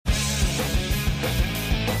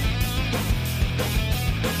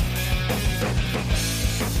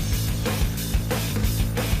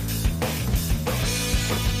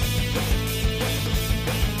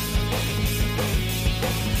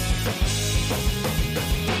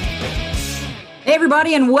Hey,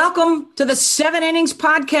 everybody, and welcome to the 7 Innings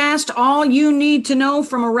Podcast. All you need to know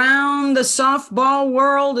from around the softball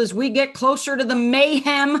world as we get closer to the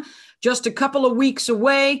mayhem, just a couple of weeks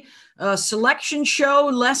away. A selection show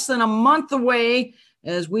less than a month away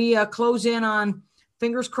as we close in on,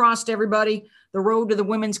 fingers crossed, everybody, the road to the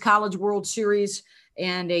Women's College World Series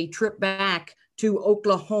and a trip back to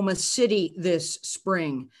Oklahoma City this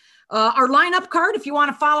spring. Our lineup card, if you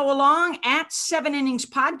want to follow along, at 7 Innings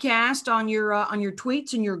Podcast on your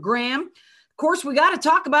tweets and your gram. Of course, we got to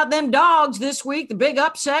talk about them dogs this week, the big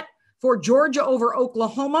upset for Georgia over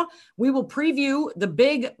Oklahoma. We will preview the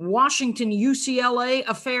big Washington UCLA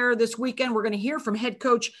affair this weekend. We're going to hear from head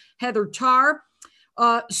coach Heather Tarr.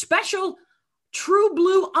 Special True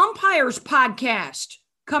Blue Umpires podcast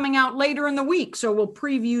coming out later in the week, so we'll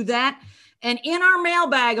preview that. And in our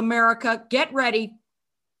mailbag, America, get ready.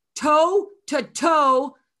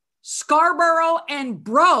 Toe-to-toe, Scarborough and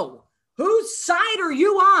Bro. Whose side are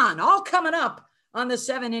you on? All coming up on the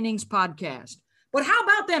 7 Innings Podcast. But how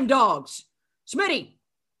about them dogs? Smitty,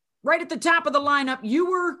 right at the top of the lineup,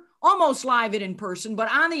 you were almost live in person,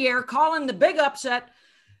 but on the air calling the big upset.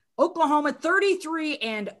 Oklahoma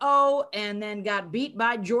 33-0, and then got beat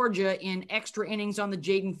by Georgia in extra innings on the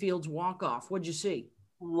Jaden Fields walk-off. What'd you see?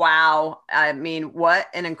 Wow. I mean, what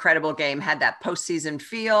an incredible game. Had that postseason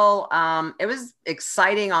feel. It was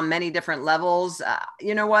exciting on many different levels.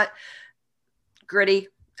 You know what? Gritty,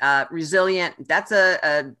 resilient. That's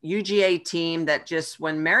a UGA team that just,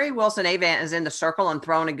 when Mary Wilson Avant is in the circle and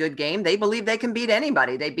throwing a good game, they believe they can beat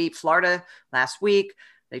anybody. They beat Florida last week.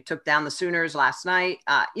 They took down the Sooners last night.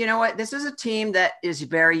 You know what? This is a team that is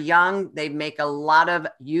very young. They make a lot of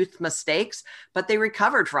youth mistakes, but they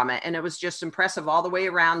recovered from it. And it was just impressive all the way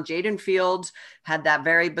around. Jaden Fields had that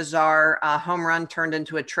very bizarre home run turned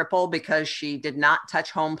into a triple because she did not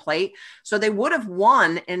touch home plate. So they would have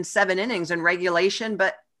won in 7 innings in regulation,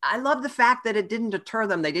 but I love the fact that it didn't deter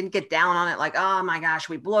them. They didn't get down on it like, oh my gosh,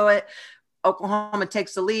 we blew it. Oklahoma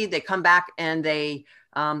takes the lead. They come back and they,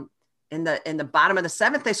 in the bottom of the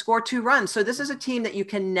 7th, they score 2 runs. So this is a team that you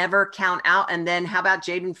can never count out. And then how about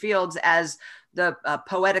Jaden Fields? As the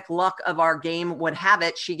poetic luck of our game would have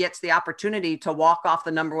it, she gets the opportunity to walk off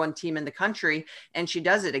the number 1 team in the country, and she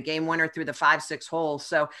does it, a game winner through the 5-6 hole.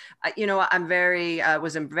 So, I'm very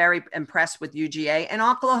impressed with UGA. And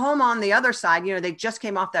Oklahoma on the other side, they just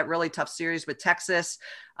came off that really tough series with Texas.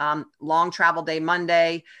 Long travel day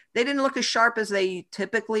Monday. They didn't look as sharp as they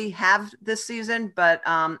typically have this season, but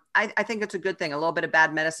I think it's a good thing, a little bit of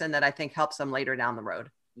bad medicine that I think helps them later down the road.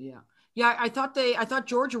 Yeah, I thought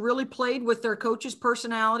Georgia really played with their coach's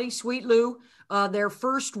personality. Sweet Lou, their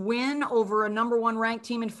first win over a number 1 ranked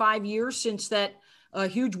team in 5 years since that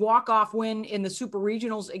huge walk-off win in the Super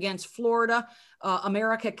Regionals against Florida.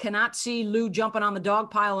 America cannot see Lou jumping on the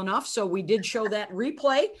dog pile enough, so we did show that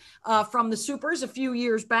replay from the Supers a few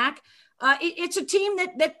years back. It's a team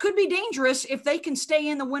that could be dangerous if they can stay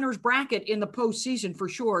in the winner's bracket in the postseason for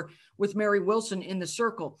sure, with Mary Wilson in the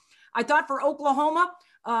circle. I thought for Oklahoma,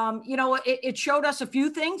 it showed us a few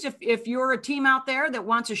things. If you're a team out there that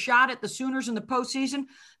wants a shot at the Sooners in the postseason,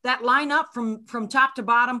 that lineup from top to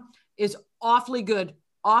bottom is awfully good,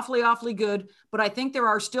 awfully good. But I think there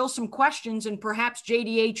are still some questions, and perhaps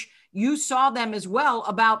JDH, you saw them as well,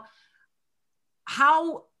 about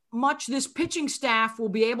how much this pitching staff will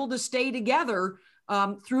be able to stay together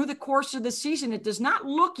through the course of the season. It does not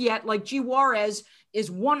look yet like G. Juarez is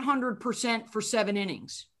 100% for 7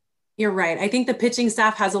 innings. You're right. I think the pitching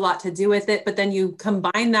staff has a lot to do with it, but then you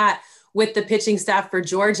combine that with the pitching staff for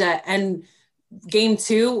Georgia and game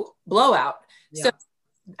 2 blowout. Yeah. So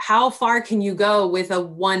how far can you go with a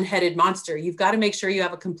one-headed monster? You've got to make sure you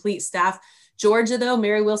have a complete staff. Georgia, though,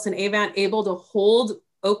 Mary Wilson Avant able to hold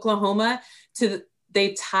Oklahoma to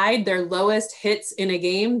they tied their lowest hits in a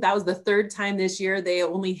game. That was the 3rd time this year. They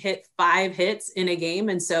only hit 5 hits in a game.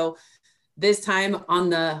 And so this time on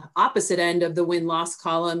the opposite end of the win-loss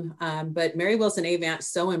column. But Mary Wilson Avant,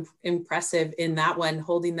 so impressive in that one,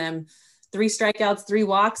 holding them 3 strikeouts, 3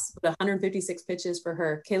 walks, but 156 pitches for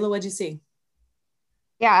her. Kayla, what'd you see?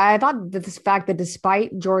 Yeah, I thought that this fact that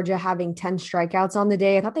despite Georgia having 10 strikeouts on the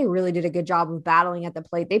day, I thought they really did a good job of battling at the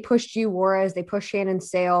plate. They pushed G. Juarez, they pushed Shannon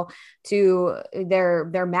Sale to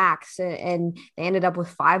their max, and they ended up with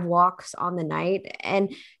 5 walks on the night.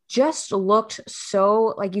 And just looked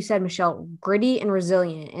so, like you said, Michelle, gritty and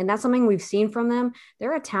resilient. And that's something we've seen from them.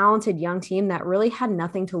 They're a talented young team that really had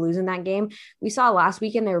nothing to lose in that game. We saw last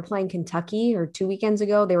weekend they were playing Kentucky, or 2 weekends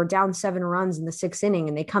ago. They were down 7 runs in the 6th inning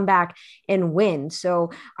and they come back and win.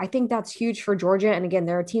 So I think that's huge for Georgia. And again,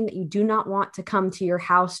 they're a team that you do not want to come to your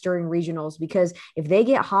house during regionals, because if they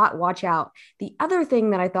get hot, watch out. The other thing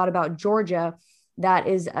that I thought about Georgia that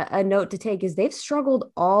is a note to take is they've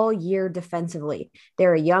struggled all year defensively.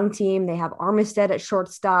 They're a young team. They have Armistead at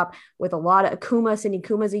shortstop with a lot of Akuma. Cindy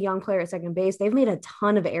Kuma's a young player at second base. They've made a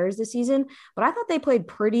ton of errors this season, but I thought they played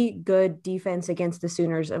pretty good defense against the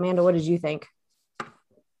Sooners. Amanda, what did you think?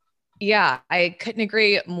 Yeah, I couldn't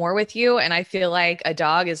agree more with you. And I feel like a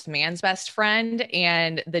dog is man's best friend,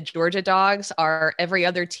 and the Georgia Dogs are every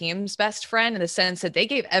other team's best friend in the sense that they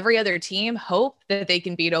gave every other team hope that they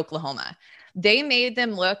can beat Oklahoma. They made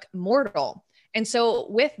them look mortal. And so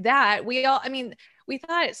with that, we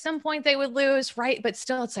thought at some point they would lose, right? But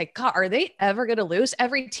still, it's like, God, are they ever going to lose?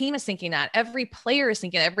 Every team is thinking that. Every player is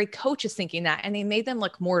thinking that. Every coach is thinking that. And they made them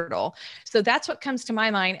look mortal. So that's what comes to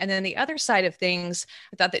my mind. And then the other side of things,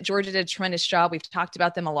 I thought that Georgia did a tremendous job. We've talked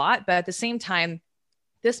about them a lot, but at the same time,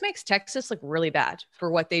 this makes Texas look really bad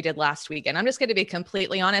for what they did last weekend. I'm just going to be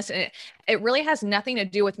completely honest. And it really has nothing to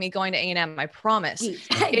do with me going to A&M. I promise.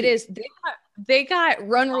 It is. They got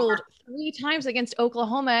run ruled 3 times against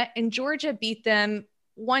Oklahoma, and Georgia beat them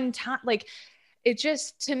 1 time. Like, it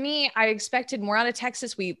just, to me, I expected more out of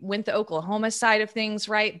Texas. We went the Oklahoma side of things,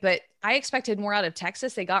 right? But I expected more out of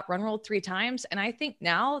Texas. They got run ruled 3 times. And I think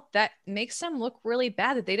now that makes them look really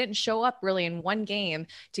bad that they didn't show up really in one game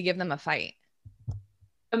to give them a fight.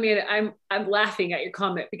 I mean, I'm laughing at your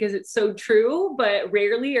comment because it's so true, but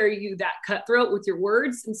rarely are you that cutthroat with your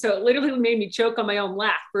words. And so it literally made me choke on my own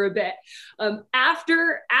laugh for a bit.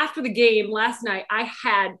 After the game last night, I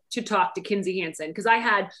had to talk to Kinsey Hansen because I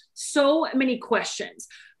had so many questions.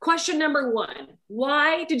 Question number 1,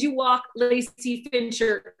 why did you walk Lacey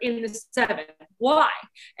Fincher in the 7th? Why?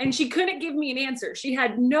 And she couldn't give me an answer. She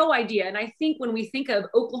had no idea. And I think when we think of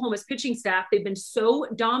Oklahoma's pitching staff, they've been so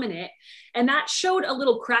dominant, and that showed a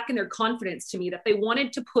little crack in their confidence to me that they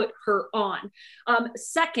wanted to put her on.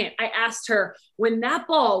 Second, I asked her, when that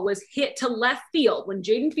ball was hit to left field, when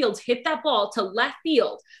Jaden Fields hit that ball to left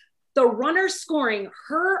field, the runner scoring,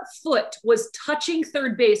 her foot was touching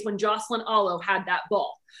third base when Jocelyn Allo had that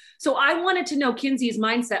ball. So I wanted to know Kinsey's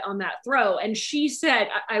mindset on that throw. And she said,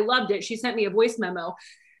 I loved it. She sent me a voice memo.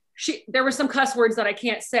 There were some cuss words that I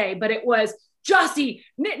can't say, but it was, Jossie,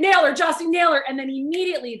 nail her, Jossie, nail her. And then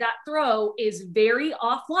immediately that throw is very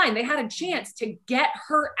offline. They had a chance to get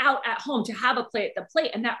her out at home, to have a play at the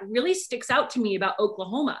plate. And that really sticks out to me about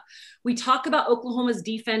Oklahoma. We talk about Oklahoma's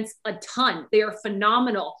defense a ton. They are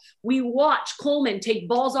phenomenal. We watch Coleman take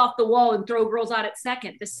balls off the wall and throw girls out at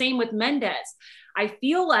second. The same with Mendez. I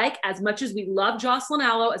feel like as much as we love Jocelyn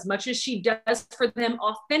Allo, as much as she does for them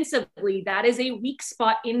offensively, that is a weak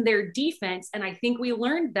spot in their defense. And I think we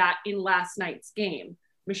learned that in last night's game.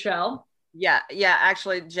 Michelle? Yeah.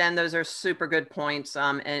 Actually, Jen, those are super good points.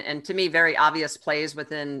 And to me, very obvious plays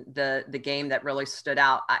within the game that really stood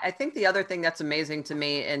out. I think the other thing that's amazing to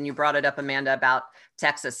me, and you brought it up, Amanda, about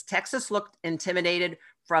Texas. Texas looked intimidated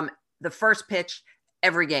from the first pitch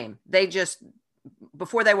every game.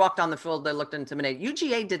 Before they walked on the field, they looked intimidated.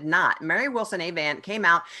 UGA did not. Mary Wilson-Avant came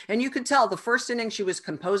out, and you could tell the first inning she was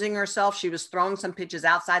composing herself. She was throwing some pitches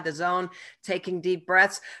outside the zone, taking deep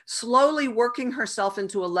breaths, slowly working herself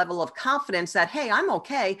into a level of confidence that, hey, I'm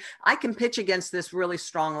okay. I can pitch against this really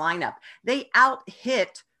strong lineup. They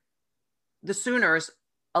out-hit the Sooners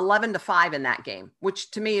 11-5 in that game, which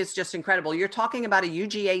to me is just incredible. You're talking about a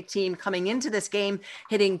UGA team coming into this game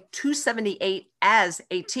hitting 278 as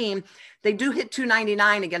a team. They do hit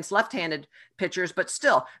 299 against left-handed pitchers, but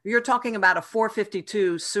still, you're talking about a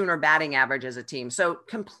 452 Sooner batting average as a team. So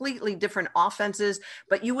completely different offenses,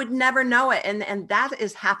 but you would never know it. And that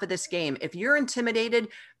is half of this game. If you're intimidated,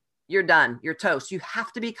 you're done. You're toast. You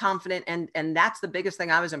have to be confident. And that's the biggest thing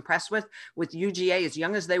I was impressed with UGA. As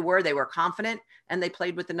young as they were confident, and they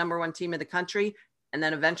played with the number 1 team in the country. And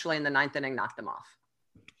then eventually in the 9th inning, knocked them off.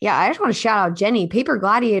 Yeah, I just want to shout out Jenny. Paper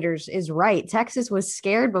Gladiators is right. Texas was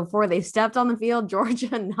scared before they stepped on the field.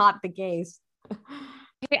 Georgia, not the case.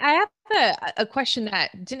 Hey, I have a question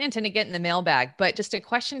that didn't intend to get in the mailbag, but just a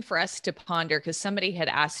question for us to ponder because somebody had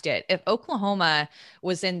asked it. If Oklahoma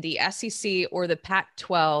was in the SEC or the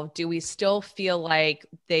Pac-12, do we still feel like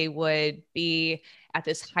they would be at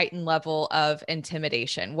this heightened level of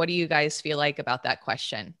intimidation? What do you guys feel like about that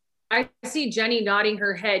question? I see Jenny nodding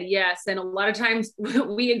her head, yes. And a lot of times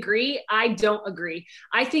we agree. I don't agree.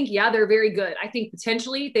 I think, yeah, they're very good. I think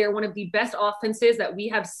potentially they're one of the best offenses that we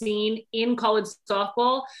have seen in college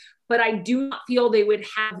softball, but I do not feel they would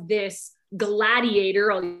have this gladiator,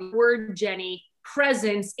 I'll use the word, Jenny,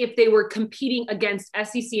 presence if they were competing against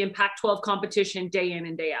SEC and Pac-12 competition day in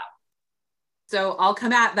and day out. So I'll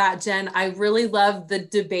come at that, Jen. I really love the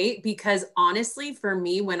debate because honestly, for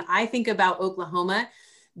me, when I think about Oklahoma,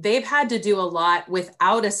 they've had to do a lot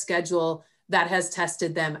without a schedule that has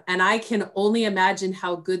tested them. And I can only imagine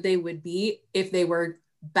how good they would be if they were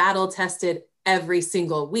battle tested every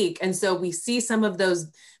single week. And so we see some of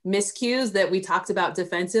those miscues that we talked about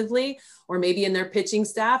defensively, or maybe in their pitching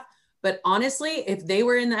staff. But honestly, if they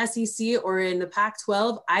were in the SEC or in the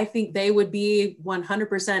Pac-12, I think they would be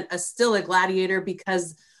 100% still a gladiator,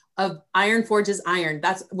 because of iron forges iron.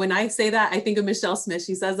 That's when I say that, I think of Michelle Smith.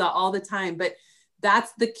 She says that all the time, but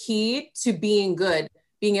that's the key to being good,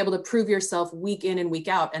 being able to prove yourself week in and week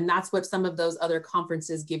out. And that's what some of those other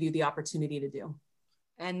conferences give you the opportunity to do.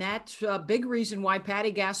 And that's a big reason why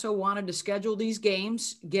Patty Gasso wanted to schedule these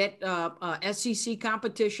games, get SEC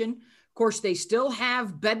competition. Of course, they still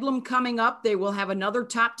have Bedlam coming up. They will have another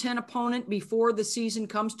top 10 opponent before the season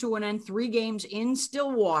comes to an end, 3 games in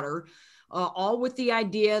Stillwater, all with the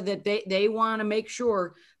idea that they want to make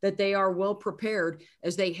sure that they are well prepared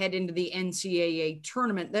as they head into the NCAA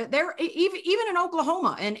tournament. They're even in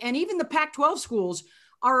Oklahoma and even the Pac-12 schools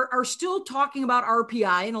are still talking about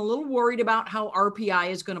RPI and a little worried about how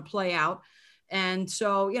RPI is going to play out. And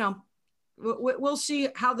so, you know, we'll see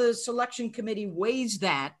how the selection committee weighs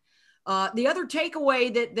that. The other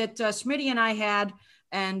takeaway that Smitty and I had,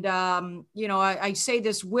 and you know, I say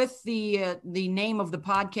this with the name of the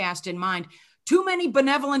podcast in mind: too many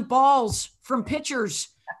benevolent balls from pitchers,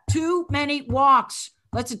 too many walks.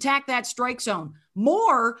 Let's attack that strike zone.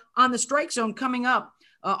 More on the strike zone coming up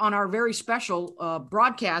on our very special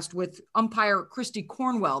broadcast with umpire Christy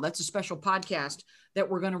Cornwell. That's a special podcast that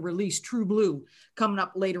we're going to release, True Blue, coming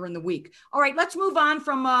up later in the week. All right, let's move on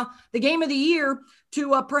from the game of the year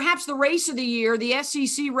to perhaps the race of the year. The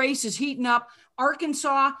SEC race is heating up.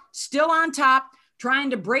 Arkansas still on top,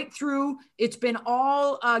 trying to break through. It's been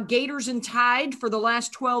all Gators and Tide for the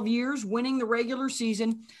last 12 years, winning the regular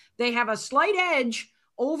season. They have a slight edge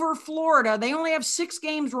over Florida. They only have 6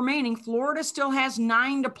 games remaining. Florida still has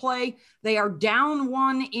 9 to play. They are down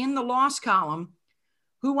 1 in the loss column.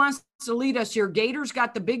 Who wants to lead us here? Gators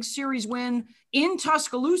got the big series win in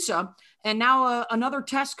Tuscaloosa, and now another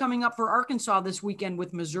test coming up for Arkansas this weekend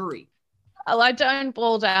with Missouri. A lot to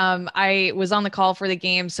unfold. I was on the call for the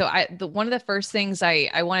game. So one of the first things I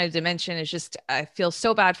wanted to mention is just, I feel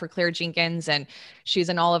so bad for Claire Jenkins, and she's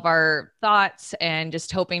in all of our thoughts, and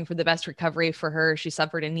just hoping for the best recovery for her. She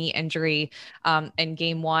suffered a knee injury in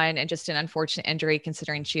game 1, and just an unfortunate injury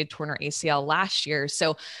considering she had torn her ACL last year.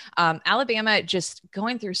 So Alabama just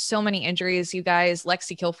going through so many injuries, you guys.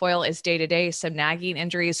 Lexi Kilfoyle is day-to-day, some nagging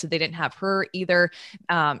injuries, so they didn't have her either.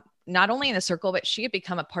 Not only in the circle, but she had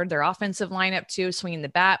become a part of their offensive lineup too, swinging the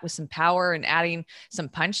bat with some power and adding some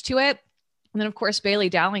punch to it. And then, of course, Bailey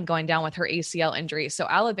Dowling going down with her ACL injury. So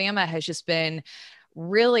Alabama has just been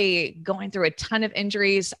really going through a ton of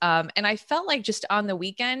injuries. And I felt like just on the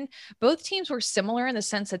weekend, both teams were similar in the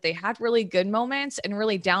sense that they had really good moments and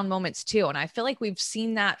really down moments too. And I feel like we've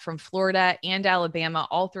seen that from Florida and Alabama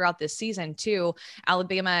all throughout this season too.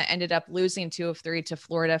 Alabama ended up losing 2 of 3 to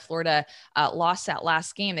Florida. Florida lost that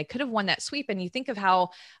last game. They could have won that sweep. And you think of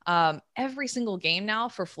how every single game now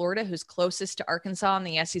for Florida, who's closest to Arkansas in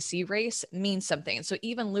the SEC race, means something. And so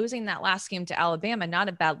even losing that last game to Alabama, not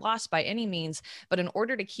a bad loss by any means, but in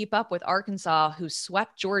order to keep up with Arkansas, who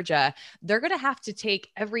swept Georgia, they're going to have to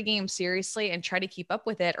take every game seriously and try to keep up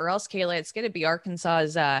with it, or else, Kayla, it's going to be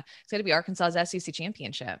Arkansas's SEC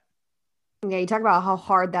championship. Yeah, you talk about how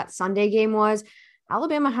hard that Sunday game was.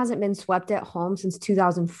 Alabama hasn't been swept at home since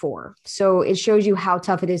 2004. So it shows you how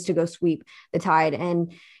tough it is to go sweep the Tide.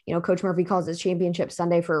 And, you know, Coach Murphy calls it Championship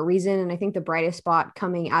Sunday for a reason. And I think the brightest spot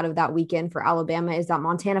coming out of that weekend for Alabama is that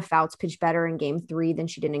Montana Fouts pitched better in game 3 than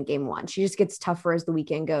she did in game 1. She just gets tougher as the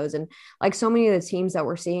weekend goes. And like so many of the teams that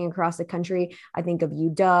we're seeing across the country, I think of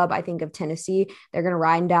UW, I think of Tennessee, they're going to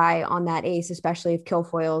ride and die on that ace, especially if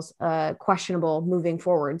Kilfoyle's questionable moving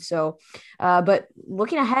forward. So, but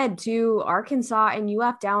looking ahead to Arkansas and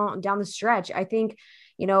UF down the stretch, I think,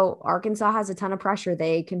 you know, Arkansas has a ton of pressure.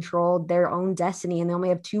 They controlled their own destiny, and they only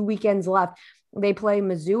have 2 weekends left. They play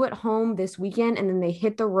Mizzou at home this weekend, and then they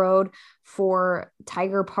hit the road for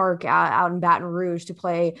Tiger Park out in Baton Rouge to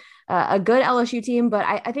play a good LSU team. But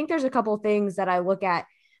I think there's a couple of things that I look at.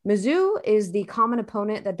 Mizzou is the common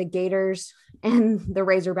opponent that the Gators and the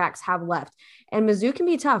Razorbacks have left. And Mizzou can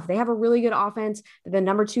be tough. They have a really good offense. They're the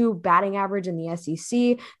number 2 batting average in the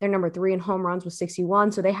SEC. They're number 3 in home runs with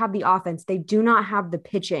 61. So they have the offense. They do not have the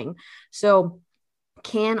pitching. So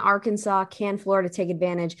can Arkansas, can Florida take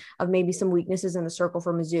advantage of maybe some weaknesses in the circle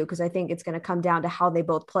for Mizzou? Because I think it's going to come down to how they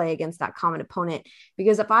both play against that common opponent.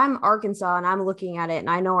 Because if I'm Arkansas and I'm looking at it and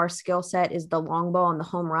I know our skill set is the long ball and the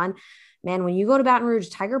home run, man, when you go to Baton Rouge,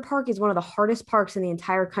 Tiger Park is one of the hardest parks in the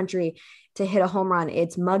entire country to hit a home run.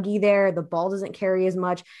 It's muggy there. The ball doesn't carry as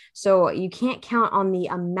much. So you can't count on the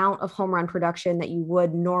amount of home run production that you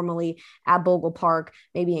would normally at Bogle Park,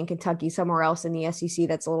 maybe in Kentucky, somewhere else in the SEC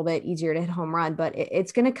that's a little bit easier to hit home run. But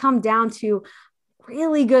it's going to come down to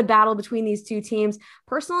really good battle between these two teams.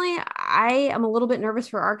 Personally, I am a little bit nervous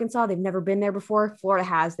for Arkansas. They've never been there before. Florida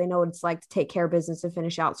has. They know what it's like to take care of business and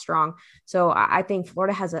finish out strong. So I think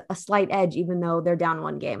Florida has a slight edge, even though they're down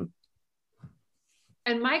one game.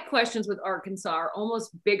 And my questions with Arkansas are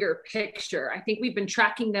almost bigger picture. I think we've been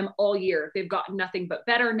tracking them all year. They've gotten nothing but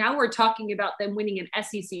better. Now we're talking about them winning an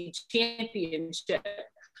SEC championship,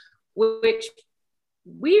 which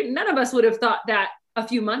none of us would have thought that a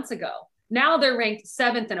few months ago. Now they're ranked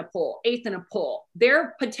 7th in a poll, 8th in a poll.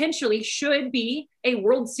 They're potentially should be a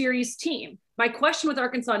World Series team. My question with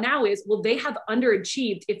Arkansas now is, will they have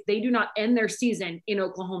underachieved if they do not end their season in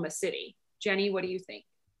Oklahoma City? Jenny, what do you think?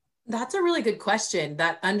 That's a really good question,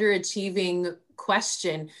 that underachieving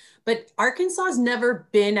question. But Arkansas has never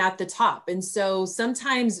been at the top. And so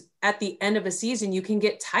sometimes at the end of a season, you can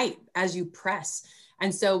get tight as you press.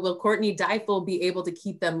 And so will Courtney Deifel be able to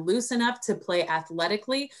keep them loose enough to play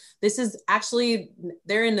athletically? This is actually,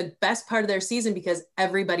 they're in the best part of their season because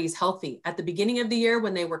everybody's healthy. At the beginning of the year,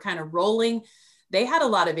 when they were kind of rolling, they had a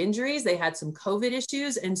lot of injuries. They had some COVID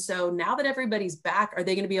issues. And so now that everybody's back, are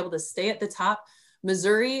they going to be able to stay at the top?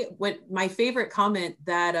 Missouri, my favorite comment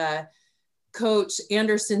that Coach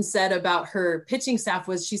Anderson said about her pitching staff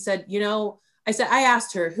was, she said, I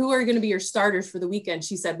asked her, who are going to be your starters for the weekend?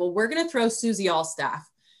 She said, well, we're going to throw Susie Allstaff.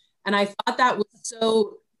 And I thought that was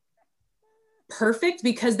so perfect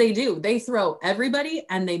because they throw everybody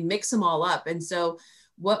and they mix them all up. And so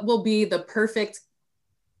what will be the perfect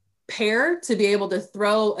pair to be able to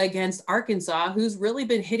throw against Arkansas, who's really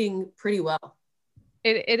been hitting pretty well?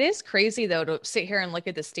 It is crazy, though, to sit here and look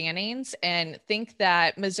at the standings and think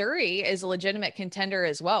that Missouri is a legitimate contender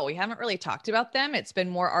as well. We haven't really talked about them. It's been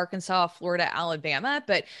more Arkansas, Florida, Alabama,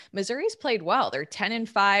 but Missouri's played well. They're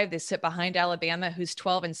 10-5. They sit behind Alabama, who's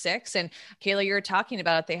 12-6. And Kayla, you're talking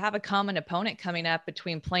about it. They have a common opponent coming up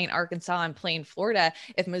between playing Arkansas and playing Florida.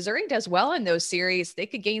 If Missouri does well in those series, they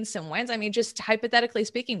could gain some wins. I mean, just hypothetically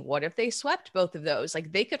speaking, what if they swept both of those?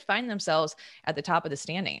 Like, they could find themselves at the top of the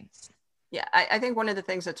standings. Yeah, I think one of the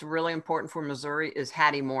things that's really important for Missouri is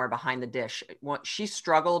Hattie Moore behind the dish. She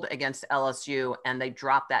struggled against LSU, and they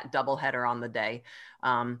dropped that doubleheader on the day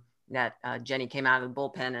that Jenny came out of the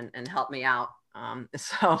bullpen and helped me out.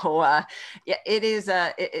 Yeah,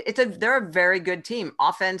 they're a very good team.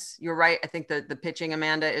 Offense, you're right. I think the pitching,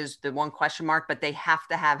 Amanda, is the one question mark, but they have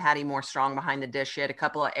to have Hattie Moore strong behind the dish. She had a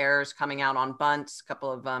couple of errors coming out on bunts, a couple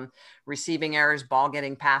of receiving errors, ball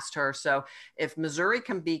getting past her. So if Missouri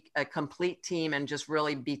can be a complete team and just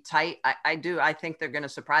really be tight, I think they're going to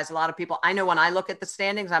surprise a lot of people. I know when I look at the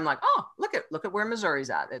standings, I'm like, oh, look at where Missouri's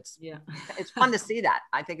at. It's fun to see that.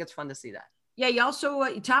 I think it's fun to see that. Yeah, you also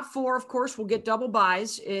top 4, of course, will get double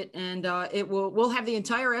buys. We'll have the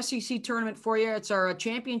entire SEC tournament for you. It's our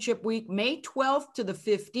championship week, May 12th to the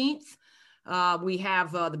 15th. We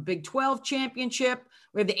have the Big 12 championship.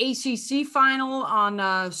 We have the ACC final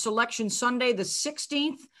on Selection Sunday, the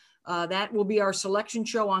 16th. That will be our selection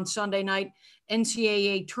show on Sunday night.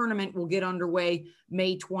 NCAA tournament will get underway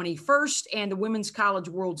May 21st, and the Women's College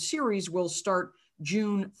World Series will start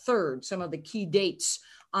June 3rd. Some of the key dates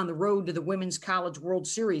on the road to the Women's College World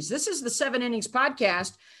Series. This is the 7 Innings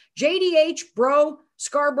Podcast. JDH, Bro,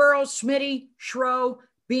 Scarborough, Smitty, Shro,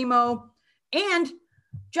 BMO, and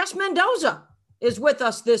Jess Mendoza is with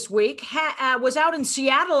us this week. Was out in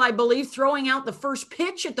Seattle, I believe, throwing out the first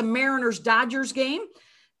pitch at the Mariners-Dodgers game.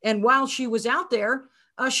 And while she was out there,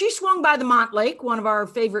 she swung by the Montlake, one of our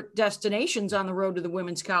favorite destinations on the road to the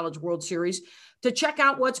Women's College World Series, to check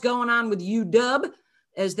out what's going on with UW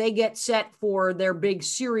as they get set for their big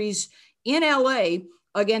series in LA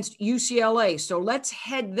against UCLA. So let's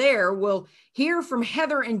head there. We'll hear from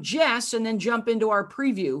Heather and Jess and then jump into our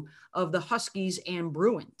preview of the Huskies and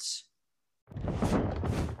Bruins.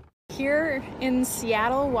 Here in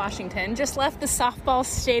Seattle, Washington, just left the softball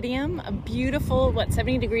stadium. A beautiful,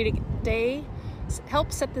 70-degree day.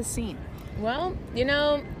 Help set the scene. Well,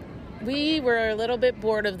 we were a little bit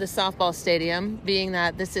bored of the softball stadium, being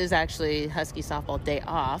that this is actually Husky softball day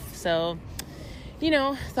off. So,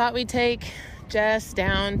 thought we'd take Jess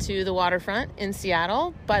down to the waterfront in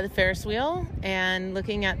Seattle by the Ferris wheel and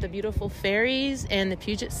looking at the beautiful ferries and the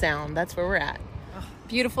Puget Sound. That's where we're at. Oh,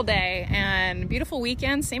 beautiful day and beautiful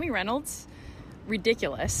weekend. Sammy Reynolds,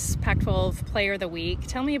 ridiculous. Pac-12 Player of the Week.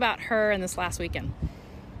 Tell me about her in this last weekend.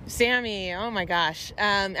 Sammy, oh my gosh.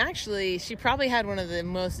 Actually, she probably had one of the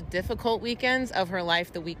most difficult weekends of her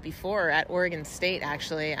life the week before at Oregon State,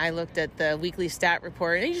 actually. I looked at the weekly stat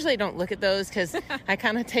report. I usually don't look at those because I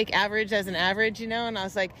kind of take average as an average, and I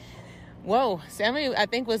was like, whoa, Sammy, I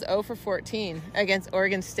think, was 0 for 14 against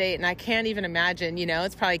Oregon State, and I can't even imagine,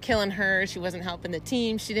 it's probably killing her. She wasn't helping the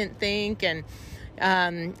team, she didn't think, and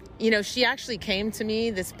she actually came to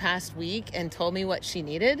me this past week and told me what she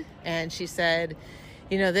needed, and she said,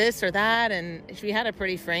 this or that. And we had a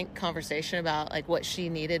pretty frank conversation about like what she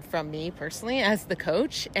needed from me personally as the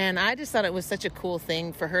coach. And I just thought it was such a cool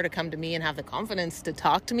thing for her to come to me and have the confidence to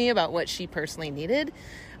talk to me about what she personally needed.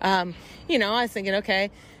 I was thinking,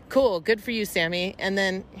 okay, cool, good for you, Sammy. And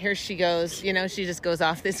then here she goes, she just goes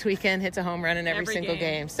off this weekend, hits a home run in every single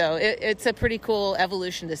game. So it's a pretty cool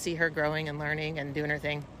evolution to see her growing and learning and doing her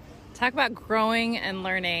thing. Talk about growing and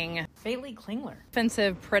learning. Bailey Klingler.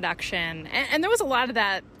 Offensive production. And there was a lot of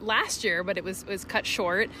that last year, but it was cut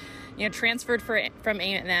short. Transferred from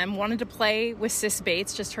A&M, wanted to play with Sis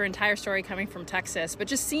Bates, just her entire story coming from Texas. But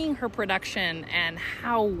just seeing her production and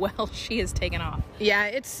how well she has taken off. Yeah,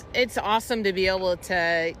 it's awesome to be able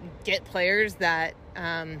to get players that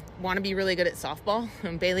want to be really good at softball.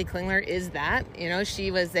 Bailey Klingler is that.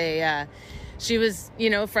 She was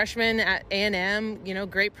freshman at A&M,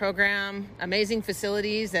 great program, amazing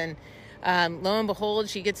facilities, and lo and behold,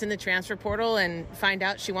 she gets in the transfer portal and find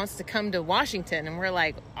out she wants to come to Washington. And we're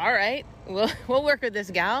like, all right, we'll work with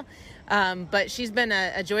this gal. But she's been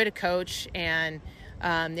a joy to coach, and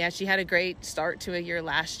she had a great start to a year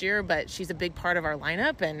last year, but she's a big part of our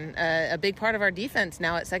lineup and a big part of our defense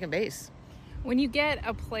now at second base. When you get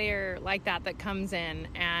a player like that comes in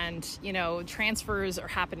and, transfers are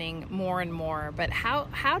happening more and more, but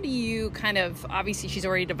how do you kind of, obviously she's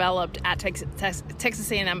already developed at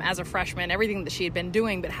Texas A&M as a freshman, everything that she had been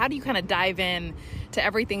doing, but how do you kind of dive in to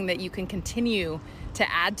everything that you can continue to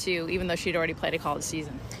add to, even though she'd already played a college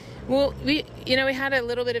season? Well, we had a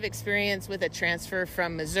little bit of experience with a transfer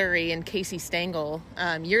from Missouri and Casey Stengel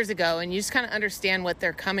years ago, and you just kind of understand what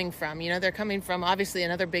they're coming from. They're coming from obviously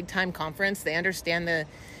another big time conference. They understand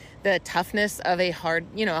the toughness of a hard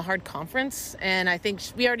conference, and I think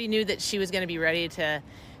we already knew that she was going to be ready to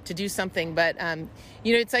do something. But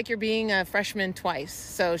it's like you're being a freshman twice.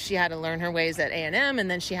 So she had to learn her ways at A&M, and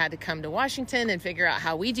then she had to come to Washington and figure out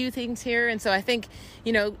how we do things here. And so I think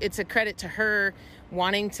it's a credit to her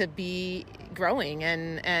wanting to be growing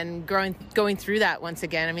and going through that once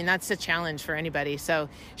again. I mean, that's a challenge for anybody. So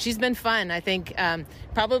she's been fun. I think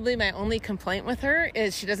probably my only complaint with her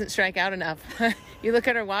is she doesn't strike out enough. You look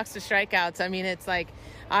at her walks to strikeouts. I mean, it's like,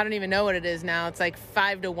 I don't even know what it is now. It's like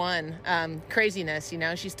 5-1 craziness.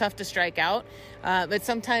 She's tough to strike out. But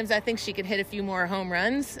sometimes I think she could hit a few more home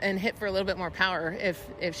runs and hit for a little bit more power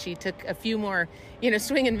if she took a few more,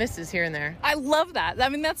 swing and misses here and there. I love that. I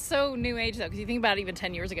mean, that's so new age though, because you think about it even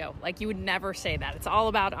 10 years ago, like you would never say that. It's all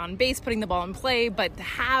about on base, putting the ball in play, but to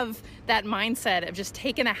have that mindset of just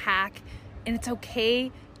taking a hack and it's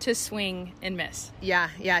okay to swing and miss.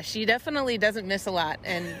 Yeah, she definitely doesn't miss a lot,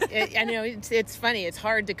 and it's funny. It's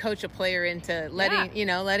hard to coach a player into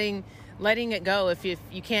letting it go if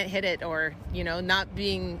you can't hit it, or not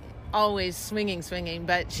being always swinging.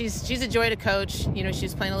 But she's a joy to coach.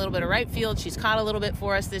 She's playing a little bit of right field. She's caught a little bit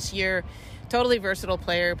for us this year. Totally versatile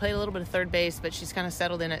player. Played a little bit of third base, but she's kind of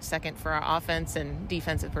settled in at second for our offense and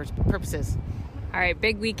defensive purposes. All right,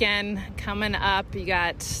 big weekend coming up. You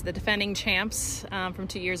got the defending champs from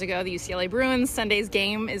 2 years ago, the UCLA Bruins. Sunday's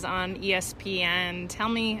game is on ESPN. Tell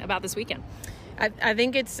me about this weekend. I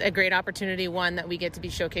think it's a great opportunity, one, that we get to be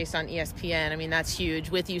showcased on ESPN. I mean, that's huge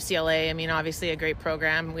with UCLA. I mean, obviously a great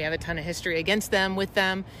program. We have a ton of history against them, with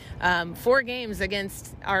them. 4 games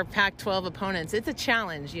against our Pac-12 opponents. It's a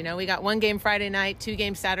challenge. We got 1 game Friday night, 2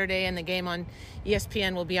 games Saturday, and the game on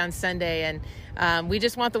ESPN will be on Sunday. And we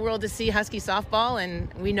just want the world to see Husky softball,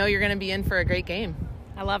 and we know you're going to be in for a great game.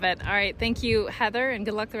 I love it. All right. Thank you, Heather, and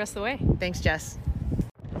good luck the rest of the way. Thanks, Jess.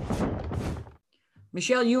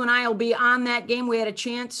 Michelle, you and I will be on that game. We had a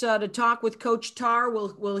chance to talk with Coach Tarr.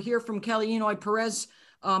 We'll hear from Kelly Enoy Perez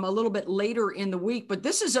a little bit later in the week. But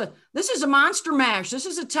this is a monster mash. This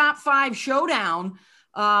is a top 5 showdown.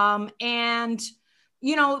 And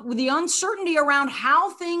with the uncertainty around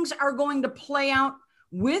how things are going to play out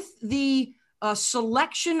with the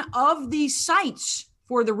selection of the sites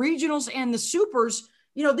for the regionals and the supers,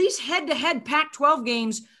 these head-to-head Pac-12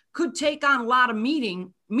 games could take on a lot of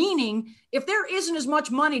meaning if there isn't as much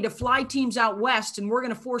money to fly teams out west, and we're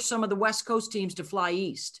going to force some of the West Coast teams to fly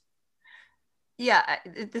east. Yeah,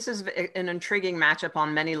 this is an intriguing matchup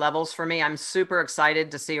on many levels for me. I'm super excited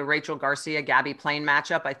to see a Rachel Garcia, Gabby Plain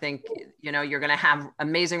matchup. I think, you're going to have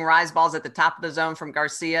amazing rise balls at the top of the zone from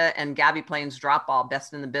Garcia, and Gabby Plain's drop ball,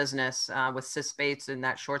 best in the business, with Sis Bates in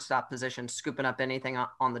that shortstop position, scooping up anything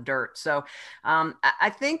on the dirt. So I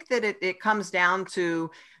think that it comes down to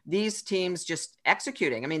these teams just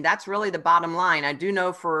executing. I mean, that's really the bottom line. I do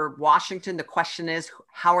know for Washington, the question is,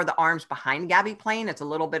 how are the arms behind Gabby Plain? It's a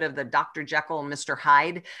little bit of the Dr. Jekyll and Mr.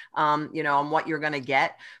 Hyde, on what you're going to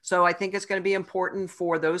get. So I think it's going to be important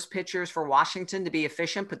for those pitchers for Washington to be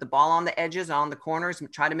efficient, put the ball on the edges, on the corners,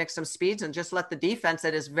 and try to mix some speeds, and just let the defense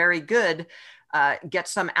that is very good get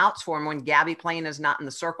some outs for him when Gabby Plain is not in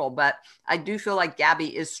the circle. But I do feel like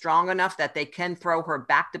Gabby is strong enough that they can throw her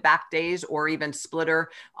back-to-back days, or even split her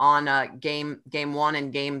on game one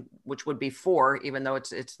and game, which would be 4, even though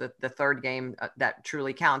it's the third game that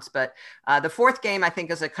truly counts. But the fourth game, I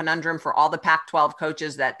think, is a conundrum for all the Pac-12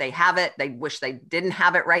 coaches, that they have it. They wish they didn't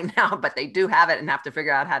have it right now, but they do have it and have to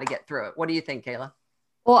figure out how to get through it. What do you think, Kayla?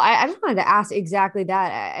 Well, I just wanted to ask exactly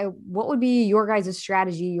that. What would be your guys'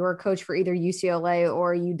 strategy? You're a coach for either UCLA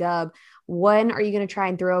or UW. When are you going to try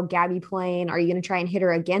and throw Gabby Plain? Are you going to try and hit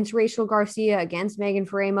her against Rachel Garcia, against Megan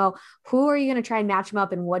Faremo? Who are you going to try and match them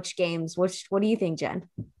up in which games? What do you think, Jen?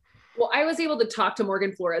 Well, I was able to talk to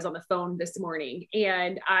Morgan Flores on the phone this morning,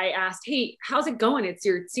 and I asked, hey, how's it going? It's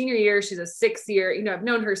your senior year. She's a 6th year. I've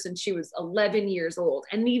known her since she was 11 years old.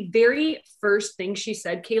 And the very first thing she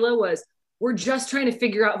said, Kayla, was, we're just trying to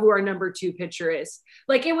figure out who our number 2 pitcher is.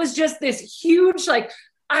 Like, it was just this huge, like,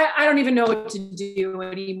 I don't even know what to do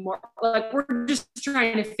anymore. Like, we're just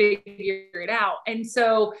trying to figure it out. And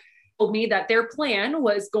so told me that their plan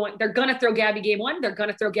was they're going to throw Gabby game 1. They're going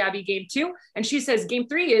to throw Gabby game 2. And she says game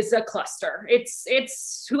 3 is a cluster.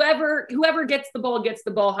 It's whoever gets the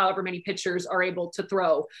ball, however many pitchers are able to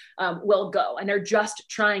throw will go. And they're just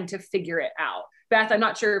trying to figure it out. Beth, I'm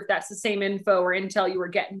not sure if that's the same info or intel you were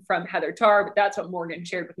getting from Heather Tarr, but that's what Morgan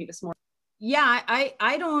shared with me this morning. Yeah,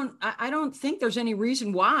 I don't think there's any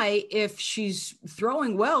reason why, if she's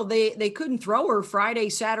throwing well, they couldn't throw her Friday,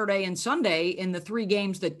 Saturday, and Sunday in the 3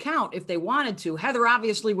 games that count if they wanted to. Heather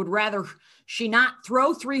obviously would rather she not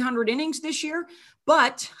throw 300 innings this year,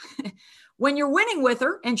 but when you're winning with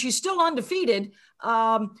her and she's still undefeated,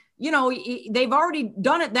 they've already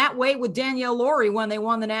done it that way with Danielle Laurie when they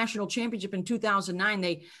won the national championship in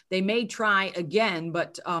 2009. They may try again,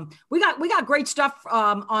 but we got great stuff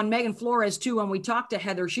on Megan Flores too. When we talked to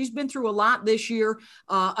Heather, she's been through a lot this year.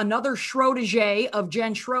 Another Schrodege of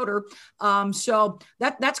Jen Schroeder. So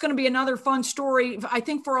that's going to be another fun story, I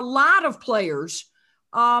think, for a lot of players.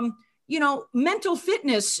 Mental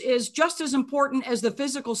fitness is just as important as the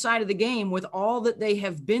physical side of the game, with all that they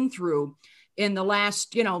have been through in the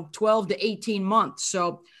last, 12 to 18 months.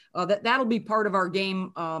 So that'll be part of our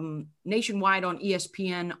game nationwide on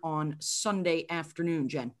ESPN on Sunday afternoon,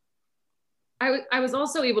 Jen. I was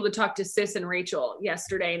also able to talk to Sis and Rachel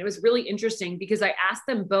yesterday, and it was really interesting because I asked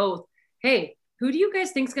them both, hey, who do you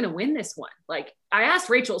guys think is going to win this one? Like, I asked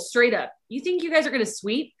Rachel straight up, you think you guys are going to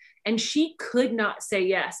sweep? And she could not say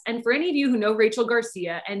yes. And for any of you who know Rachel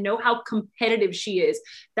Garcia and know how competitive she is,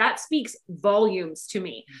 that speaks volumes to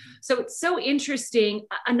me. Mm-hmm. So it's so interesting.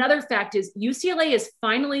 Another fact is UCLA is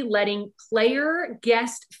finally letting player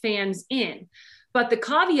guest fans in. But the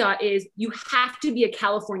caveat is you have to be a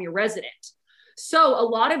California resident. So a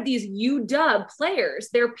lot of these UW players,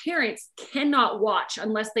 their parents cannot watch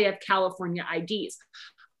unless they have California IDs.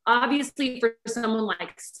 Obviously, for someone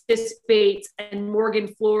like Sis Bates and Morgan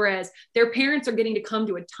Flores, their parents are getting to come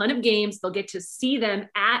to a ton of games. They'll get to see them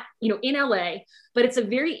in LA, but it's a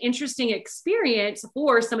very interesting experience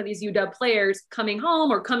for some of these UW players coming home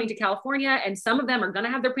or coming to California. And some of them are going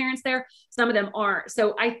to have their parents there. Some of them aren't.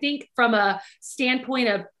 So I think from a standpoint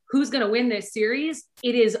of who's going to win this series,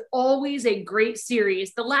 it is always a great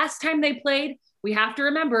series. The last time they played, we have to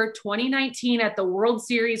remember 2019 at the World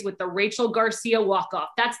Series with the Rachel Garcia walk-off.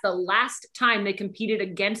 That's the last time they competed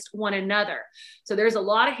against one another. So there's a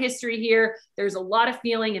lot of history here. There's a lot of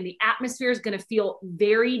feeling, and the atmosphere is going to feel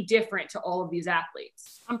very different to all of these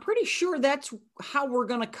athletes. I'm pretty sure that's how we're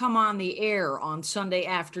going to come on the air on Sunday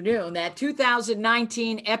afternoon, that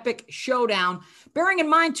 2019 epic showdown. Bearing in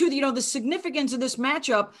mind, too, the significance of this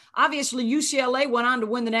matchup, obviously UCLA went on to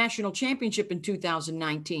win the national championship in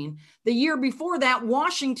 2019. The year before that,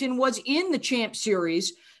 Washington was in the Champ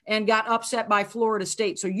Series and got upset by Florida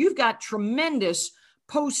State. So you've got tremendous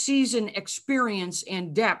postseason experience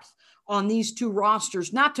and depth on these 2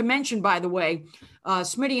 rosters. Not to mention, by the way,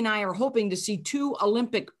 Smitty and I are hoping to see 2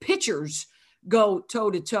 Olympic pitchers go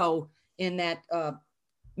toe-to-toe in that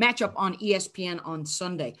matchup on ESPN on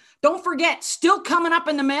Sunday. Don't forget, still coming up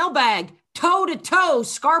in the mailbag, toe-to-toe,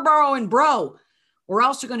 Scarborough and Bro. We're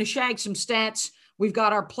also going to shag some stats. We've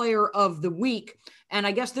got our player of the week. And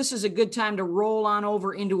I guess this is a good time to roll on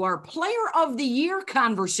over into our player of the year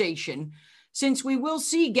conversation, since we will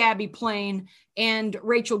see Gabby Plain and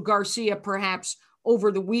Rachel Garcia perhaps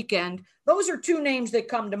over the weekend. Those are two names that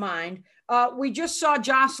come to mind. We just saw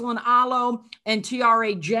Jocelyn Alo and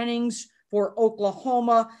Tiare Jennings for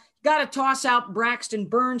Oklahoma. Got to toss out Braxton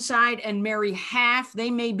Burnside and Mary Half.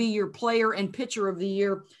 They may be your player and pitcher of the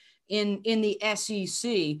year in the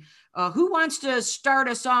SEC. Who wants to start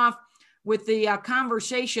us off with the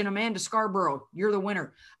conversation? Amanda Scarborough, you're the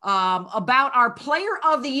winner, about our player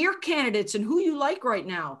of the year candidates and who you like right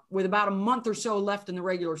now with about a month or so left in the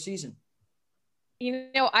regular season. You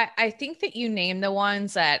know, I think that you name the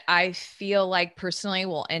ones that I feel like personally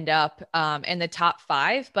will end up in the top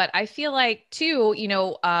 5, but I feel like too, you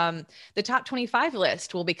know, the top 25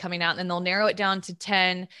 list will be coming out and then they'll narrow it down to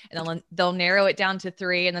 10 and then they'll narrow it down to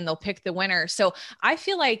 3 and then they'll pick the winner. So I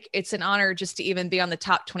feel like it's an honor just to even be on the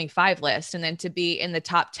top 25 list and then to be in the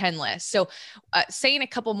top 10 list. So saying a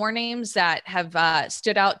couple more names that have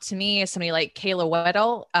stood out to me is somebody like Kayla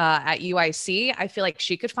Weddle at UIC. I feel like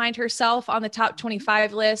she could find herself on the top 25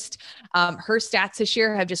 list. Her stats this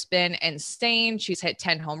year have just been insane. She's hit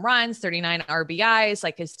 10 home runs, 39 RBIs,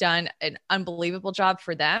 like has done an unbelievable job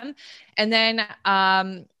for them. And then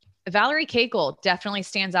Valerie Cagle definitely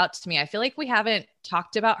stands out to me. I feel like we haven't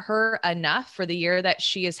talked about her enough for the year that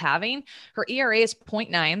she is having. Her ERA is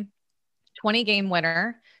 0.9, 20 game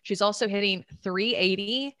winner. She's also hitting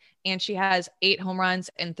 380 and she has 8 home runs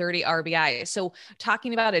and 30 RBI. So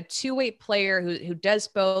talking about a two-way player who does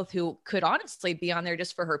both, who could honestly be on there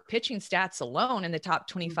just for her pitching stats alone in the top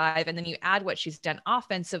 25. And then you add what she's done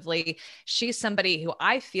offensively. She's somebody who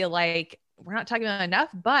I feel like we're not talking about enough,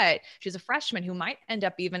 but she's a freshman who might end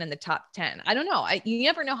up even in the top 10. I don't know. You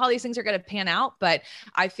never know how these things are going to pan out, but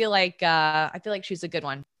I feel like she's a good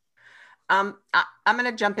one. I'm going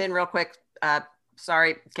to jump in real quick.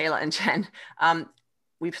 Sorry, Kayla and Jen.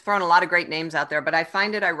 We've thrown a lot of great names out there, but I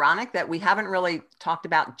find it ironic that we haven't really talked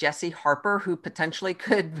about Jessie Harper, who potentially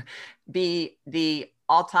could be the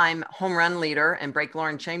all-time home run leader and break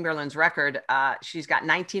Lauren Chamberlain's record. She's got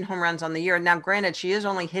 19 home runs on the year. Now, granted, she is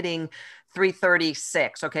only hitting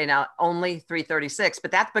 336. Okay, now only 336,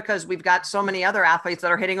 but that's because we've got so many other athletes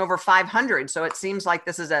that are hitting over 500. So it seems like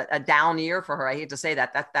this is a down year for her. I hate to say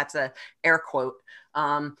that. That's a air quote.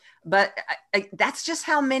 But that's just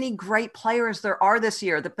how many great players there are this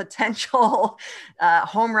year. The potential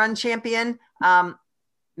home run champion.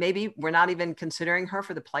 Maybe we're not even considering her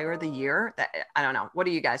for the player of the year. I don't know. What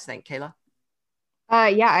do you guys think, Kayla?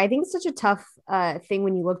 Yeah, I think it's such a tough thing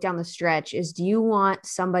when you look down the stretch is, do you want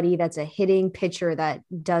somebody that's a hitting pitcher that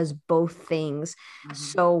does both things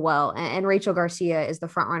so well? And Rachel Garcia is the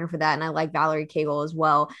front runner for that. And I like Valerie Cagle as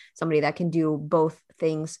well, somebody that can do both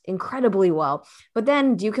things incredibly well. But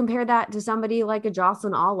then do you compare that to somebody like a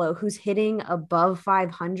Jocelyn Alo, who's hitting above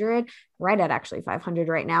 500, right at actually 500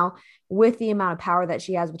 right now, with the amount of power that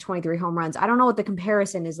she has with 23 home runs? I don't know what the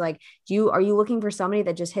comparison is like. Are you looking for somebody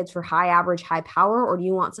that just hits for high average, high power, or do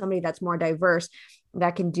you want somebody that's more diverse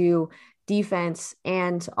that can do defense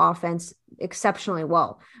and offense exceptionally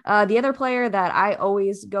well? The other player that I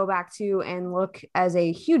always go back to and look as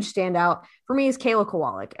a huge standout for me is Kayla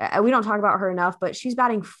Kowalik. We don't talk about her enough, but she's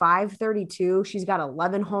batting .532. She's got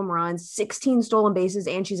 11 home runs, 16 stolen bases,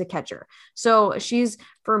 and she's a catcher. So she's,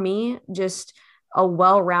 for me, just a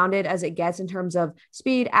well-rounded as it gets in terms of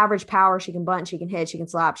speed, average power. She can bunt, she can hit, she can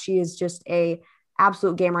slap. She is just a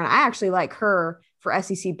absolute gamer. And I actually like her for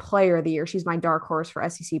SEC Player of the Year. She's my dark horse for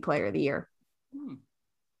SEC Player of the Year.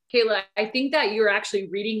 Kayla, I think that you're actually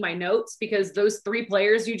reading my notes, because those 3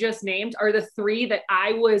 players you just named are the 3 that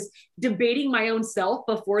I was debating my own self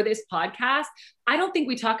before this podcast. I don't think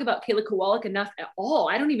we talk about Kayla Kowalik enough at all.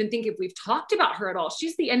 I don't even think if we've talked about her at all.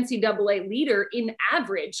 She's the NCAA leader in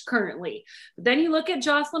average currently. But then you look at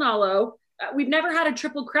Jocelyn Alo. We've never had a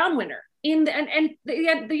Triple Crown winner in the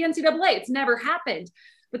NCAA. It's never happened.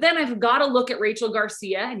 But then I've got to look at Rachel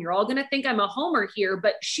Garcia, and you're all going to think I'm a homer here,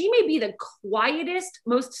 but she may be the quietest,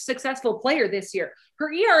 most successful player this year.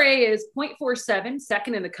 Her ERA is 0.47,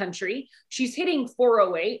 second in the country. She's hitting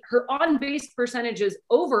 408. Her on-base percentage is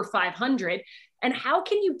over 500. And how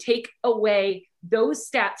can you take away those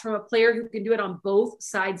stats from a player who can do it on both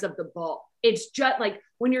sides of the ball? It's just like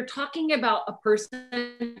when you're talking about a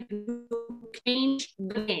person who changed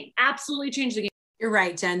the game, absolutely changed the game. You're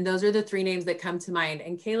right, Jen. Those are the 3 names that come to mind.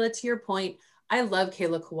 And Kayla, to your point, I love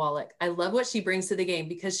Kayla Kowalik. I love what she brings to the game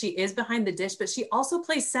because she is behind the dish, but she also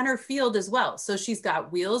plays center field as well. So she's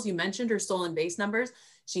got wheels. You mentioned her stolen base numbers.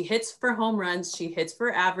 She hits for home runs. She hits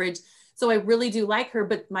for average. So I really do like her.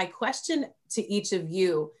 But my question to each of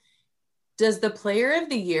you, does the player of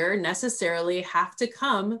the year necessarily have to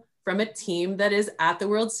come from a team that is at the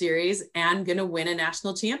World Series and going to win a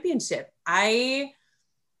national championship? I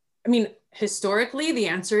mean, historically, the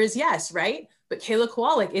answer is yes, right? But Kayla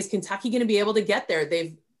Kowalik, is Kentucky going to be able to get there?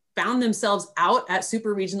 They've found themselves out at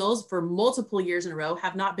super regionals for multiple years in a row,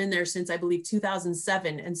 have not been there since, I believe,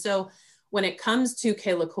 2007. And so when it comes to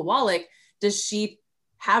Kayla Kowalik, does she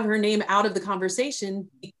have her name out of the conversation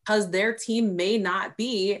because their team may not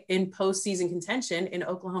be in postseason contention in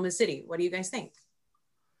Oklahoma City? What do you guys think?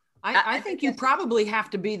 I think you probably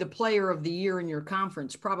have to be the player of the year in your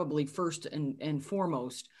conference, probably first and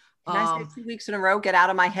foremost. Can I say 2 weeks in a row? Get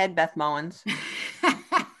out of my head, Beth Mowins.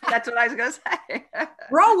 That's what I was going to say.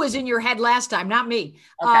 Roe was in your head last time, not me.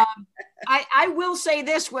 Okay. I will say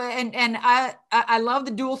this way, and I love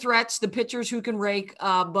the dual threats, the pitchers who can rake,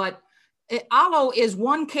 but Alo is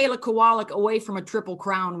one Kayla Kowalik away from a triple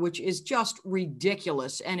crown, which is just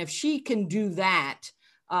ridiculous. And if she can do that,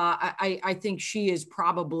 I think she is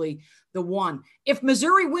probably the one. If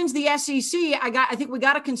Missouri wins the SEC, I think we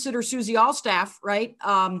got to consider Susie Allstaff, right?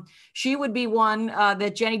 She would be one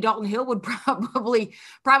that Jenny Dalton Hill would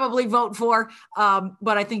probably vote for,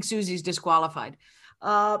 but I think Susie's disqualified.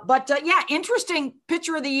 Yeah, interesting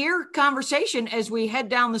pitcher of the year conversation as we head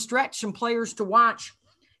down the stretch. Some players to watch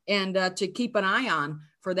and to keep an eye on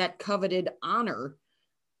for that coveted honor.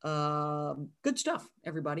 Good stuff,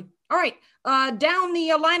 everybody. All right, down the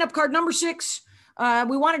lineup card, number 6.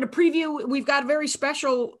 We wanted to preview. We've got a very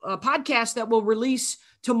special podcast that will release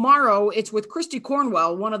tomorrow. It's with Christy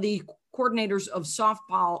Cornwell, one of the coordinators of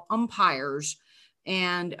softball umpires.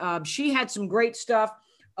 And she had some great stuff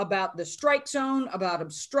about the strike zone, about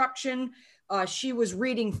obstruction. She was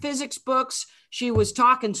reading physics books. She was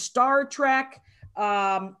talking Star Trek.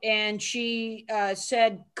 And she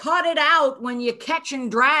said, cut it out when you catch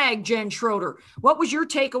and drag, Jen Schroeder. What was your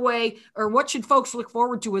takeaway, or what should folks look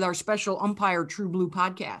forward to with our special Umpire True Blue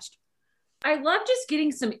podcast? I love just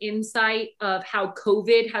getting some insight of how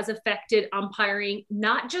COVID has affected umpiring,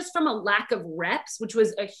 not just from a lack of reps, which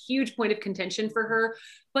was a huge point of contention for her,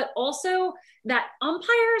 but also that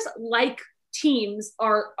umpires, like teams,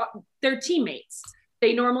 are their teammates.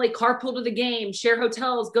 They normally carpool to the game, share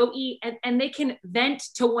hotels, go eat, and they can vent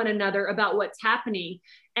to one another about what's happening.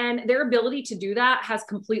 And their ability to do that has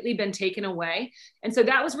completely been taken away. And so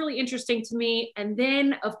that was really interesting to me. And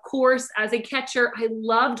then, of course, as a catcher, I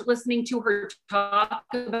loved listening to her talk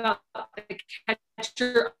about the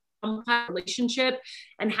catcher umpire relationship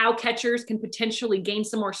and how catchers can potentially gain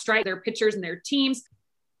some more strike their pitchers and their teams.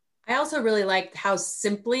 I also really liked how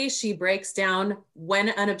simply she breaks down when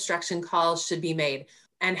an obstruction call should be made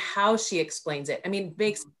and how she explains it. I mean,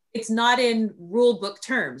 it's not in rule book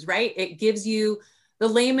terms, right? It gives you the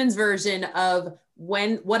layman's version of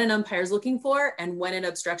what an umpire is looking for and when an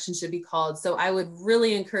obstruction should be called. So I would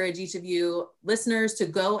really encourage each of you listeners to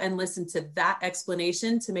go and listen to that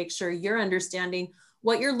explanation to make sure you're understanding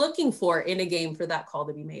what you're looking for in a game for that call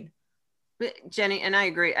to be made. Jenny, and I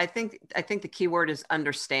agree. I think the key word is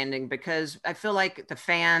understanding, because I feel like the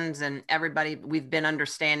fans and everybody, we've been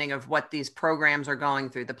understanding of what these programs are going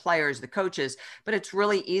through, the players, the coaches, but it's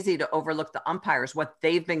really easy to overlook the umpires, what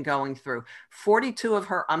they've been going through. 42 of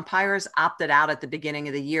her umpires opted out at the beginning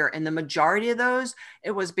of the year. And the majority of those, it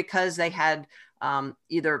was because they had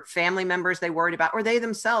either family members they worried about, or they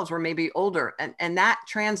themselves were maybe older. And that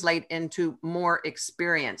translate into more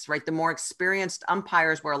experience, right? The more experienced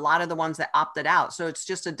umpires were a lot of the ones that opted out. So it's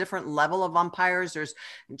just a different level of umpires. There's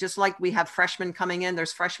just like we have freshmen coming in,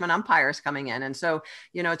 there's freshman umpires coming in. And so,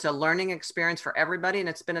 it's a learning experience for everybody, and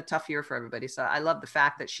it's been a tough year for everybody. So I love the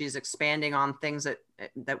fact that she's expanding on things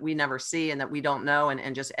that we never see and that we don't know,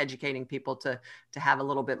 and just educating people to have a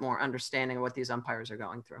little bit more understanding of what these umpires are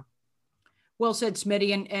going through. Well said,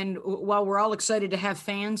 Smitty. And while we're all excited to have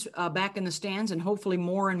fans back in the stands, and hopefully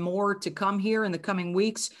more and more to come here in the coming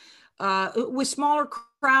weeks, with smaller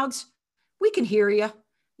crowds, we can hear you.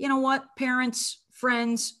 You know what? Parents,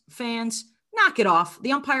 friends, fans, knock it off.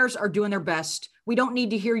 The umpires are doing their best. We don't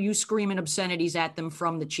need to hear you screaming obscenities at them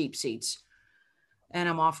from the cheap seats. And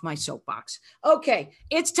I'm off my soapbox. Okay,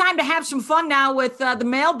 it's time to have some fun now with the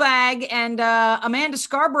mailbag. And Amanda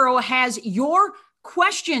Scarborough has your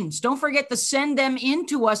questions. Don't forget to send them in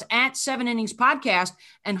to us at 7 Innings Podcast,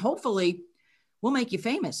 and hopefully we'll make you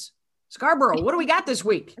famous. Scarborough, what do we got this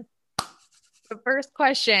week? The first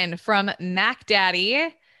question from Mac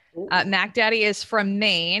Daddy. Mac Daddy is from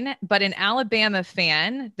Maine, but an Alabama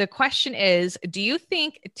fan. The question is, do you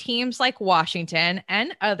think teams like Washington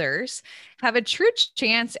and others have a true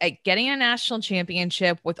chance at getting a national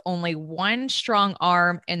championship with only one strong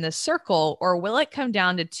arm in the circle, or will it come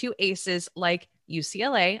down to two aces like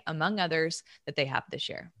UCLA, among others, that they have this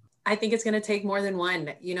year? I think it's going to take more than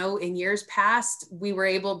one. You know, in years past, we were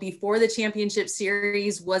able, before the championship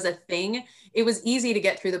series was a thing, it was easy to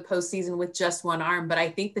get through the postseason with just one arm. But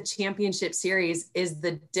I think the championship series is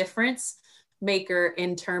the difference maker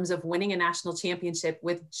in terms of winning a national championship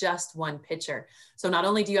with just one pitcher. So not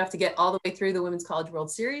only do you have to get all the way through the Women's College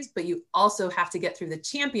World Series, but you also have to get through the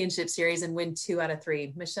championship series and win 2 out of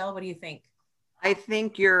 3. Michelle, what do you think? I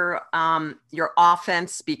think your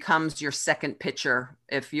offense becomes your second pitcher.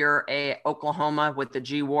 If you're a Oklahoma with the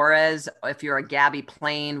G Juarez, if you're a Gabby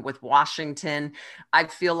Plain with Washington, I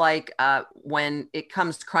feel like when it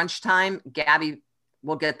comes to crunch time, Gabby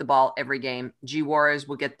will get the ball every game. G Juarez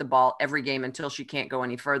will get the ball every game until she can't go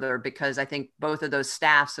any further, because I think both of those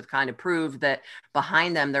staffs have kind of proved that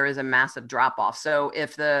behind them there is a massive drop off. So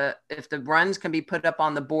if the runs can be put up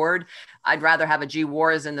on the board, I'd rather have a G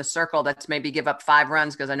Juarez in the circle that's maybe give up 5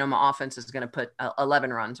 runs, because I know my offense is going to put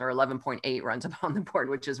 11 runs or 11.8 runs up on the board,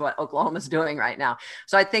 which is what Oklahoma's doing right now.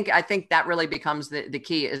 So I think that really becomes the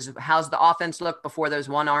key, is how's the offense look before those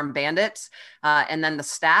one-arm bandits, and then the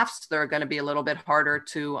staffs, they're going to be a little bit harder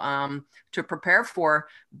to prepare for,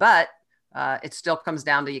 but it still comes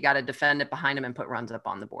down to, you got to defend it behind them and put runs up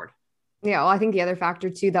on the board. Yeah, well, I think the other factor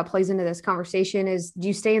too that plays into this conversation is, do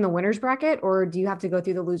you stay in the winner's bracket or do you have to go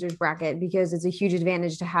through the loser's bracket? Because it's a huge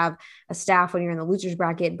advantage to have a staff when you're in the loser's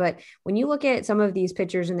bracket. But when you look at some of these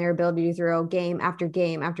pitchers and their ability to throw game after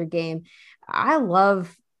game after game, I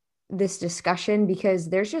love this discussion because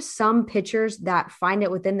there's just some pitchers that find it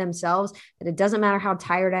within themselves that it doesn't matter how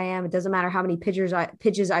tired I am. It doesn't matter how many pitches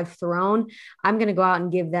I've thrown. I'm going to go out and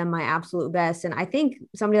give them my absolute best. And I think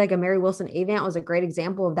somebody like a Mary Wilson Avant was a great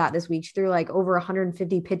example of that this week. She threw like over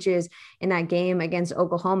 150 pitches in that game against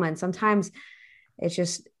Oklahoma. And sometimes it's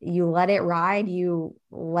just, you let it ride, you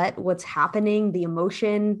let what's happening, the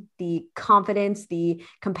emotion, the confidence, the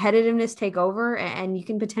competitiveness take over, and you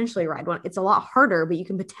can potentially ride one. It's a lot harder, but you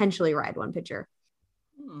can potentially ride one pitcher.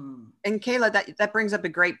 And Kayla, that brings up a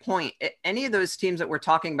great point. Any of those teams that we're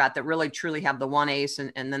talking about that really truly have the one ace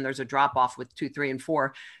and then there's a drop off with 2, 3, and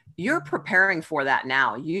 4, you're preparing for that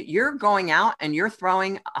now. You're going out and you're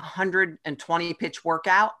throwing 120 pitch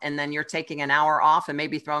workout, and then you're taking an hour off and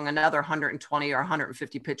maybe throwing another 120 or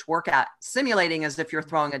 150 pitch workout, simulating as if you're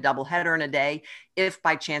throwing a doubleheader in a day, if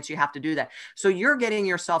by chance you have to do that. So you're getting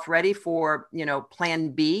yourself ready for,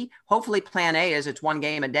 plan B. Hopefully plan A is it's one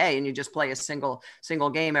game a day and you just play a single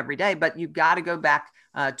game every day, but you've got to go back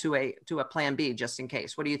to a plan B just in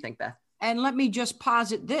case. What do you think, Beth? And let me just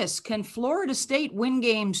posit this. Can Florida State win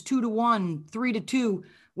games 2-1, 3-2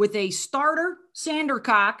 with a starter,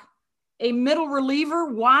 Sandercock, a middle reliever,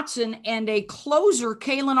 Watson, and a closer,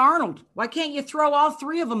 Kalen Arnold? Why can't you throw all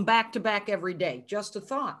 3 of them back to back every day? Just a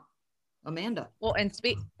thought. Amanda. Well, and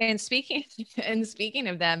speaking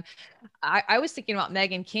of them, I was thinking about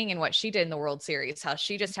Megan King and what she did in the World Series, how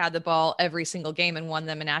she just had the ball every single game and won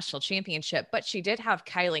them a national championship. But she did have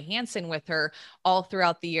Kylie Hansen with her all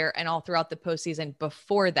throughout the year and all throughout the postseason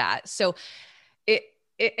before that. So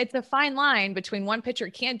it's a fine line between one pitcher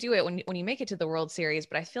can't do it when you make it to the World Series,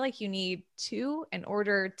 but I feel like you need 2 in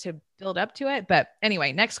order to build up to it. But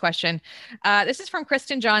anyway, next question. This is from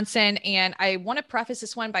Kristen Johnson. And I want to preface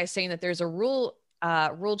this one by saying that there's a rule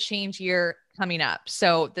change year coming up.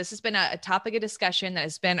 So this has been a topic of discussion that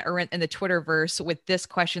has been in the Twitterverse with this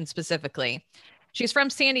question specifically. She's from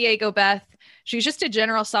San Diego, Beth. She's just a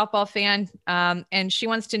general softball fan. And she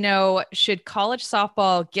wants to know, should college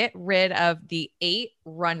softball get rid of the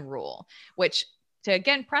 8-run rule? Which, to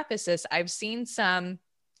again preface this, I've seen some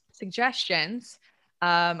suggestions.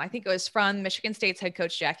 I think it was from Michigan State's head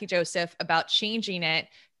coach, Jackie Joseph, about changing it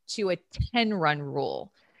to a 10-run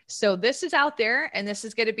rule. So this is out there, and this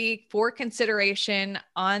is going to be for consideration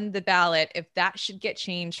on the ballot if that should get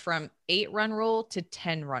changed from 8-run rule to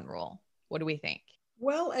 10-run rule. What do we think?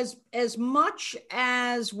 Well, as much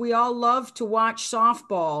as we all love to watch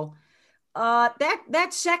softball, that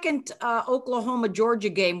second Oklahoma Georgia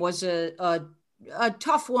game was a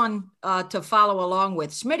tough one to follow along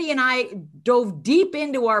with. Smitty and I dove deep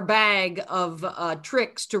into our bag of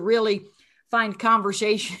tricks to really find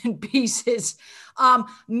conversation pieces.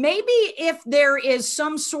 Maybe if there is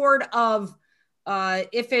some sort of,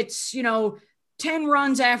 if it's, 10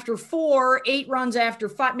 runs after 4, 8 runs after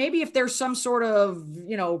 5, maybe if there's some sort of,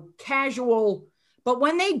 casual, but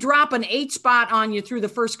when they drop an 8 spot on you through the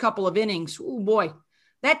first couple of innings, oh boy,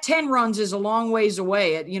 that 10 runs is a long ways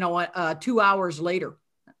away at, 2 hours later.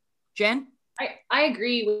 Jen? I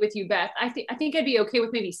agree with you, Beth. I think I'd be okay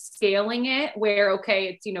with maybe scaling it where,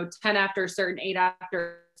 okay, it's, 10 after a certain, 8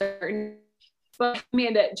 after a certain. But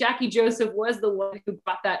Amanda, Jackie Joseph was the one who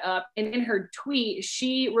brought that up. And in her tweet,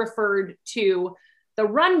 she referred to the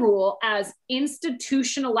run rule as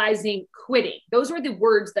institutionalizing quitting. Those were the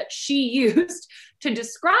words that she used to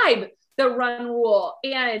describe the run rule.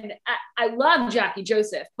 And I love Jackie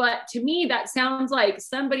Joseph, but to me, that sounds like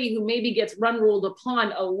somebody who maybe gets run ruled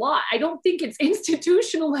upon a lot. I don't think it's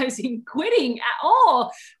institutionalizing quitting at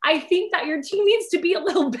all. I think that your team needs to be a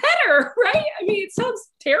little better, right? I mean, it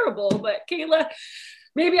sounds terrible, but Kayla,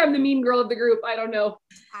 maybe I'm the mean girl of the group. I don't know.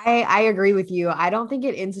 I agree with you. I don't think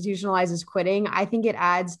it institutionalizes quitting. I think it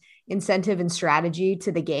adds incentive and strategy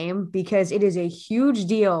to the game, because it is a huge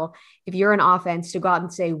deal if you're an offense to go out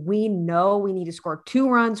and say, we know we need to score 2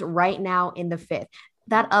 runs right now in the 5th.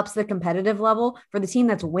 That ups the competitive level for the team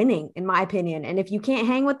that's winning, in my opinion. And if you can't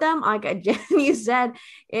hang with them, like you said,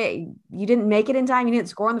 you didn't make it in time, you didn't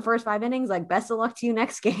score in the first 5 innings, like best of luck to you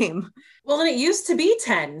next game. Well, and it used to be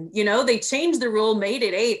 10, they changed the rule, made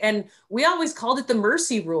it 8. And we always called it the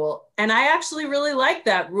mercy rule. And I actually really like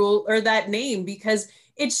that rule, or that name, because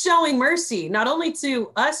it's showing mercy, not only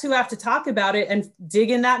to us who have to talk about it and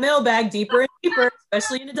dig in that mailbag deeper and deeper,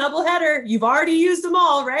 especially in a doubleheader. You've already used them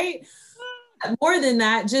all, right? More than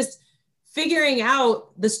that, just figuring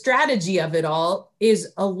out the strategy of it all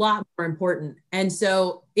is a lot more important. And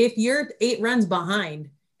so if you're 8 runs behind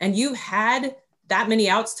and you've had that many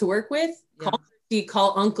outs to work with,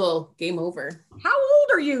 call uncle, game over. How old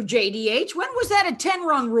are you, JDH? When was that a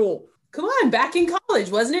 10-run rule? Come on, back in college,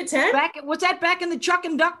 wasn't it 10? Was that back in the Chuck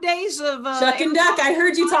and Duck days of Chuck and Duck? I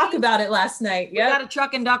heard you talk about it last night. Yeah, got a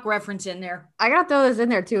Chuck and Duck reference in there. I gotta throw this in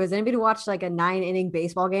there too. Has anybody watched like a 9-inning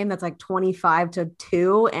baseball game that's like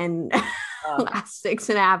 25-2 and last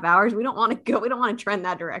 6.5 hours? We don't want to go. We don't want to trend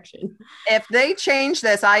that direction. If they change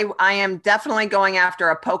this, I am definitely going after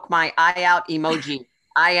a poke my eye out emoji.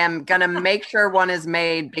 I am going to make sure one is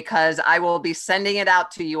made, because I will be sending it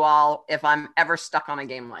out to you all if I'm ever stuck on a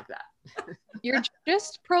game like that. You're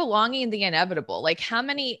just prolonging the inevitable. Like, how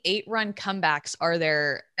many 8-run comebacks are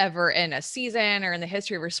there ever in a season or in the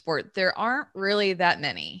history of our sport? There aren't really that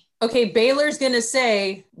many. Okay, Baylor's going to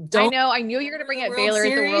say, I know. I knew you were going to bring up Baylor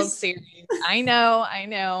at the World Series. I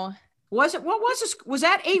know. Was it, what was this? Was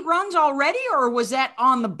that 8 runs already, or was that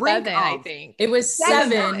on the brink? 7, I think. It was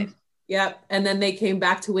 7. Yep. And then they came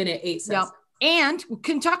back to win it 8-7. Yep. And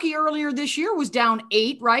Kentucky earlier this year was down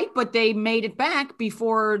 8, right? But they made it back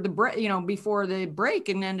before the break,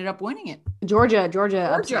 and ended up winning it. Georgia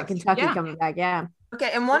upset Kentucky coming back. Yeah.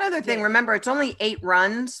 Okay. And one other thing, remember, it's only 8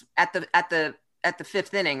 runs at the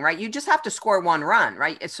 5th inning, right? You just have to score 1 run,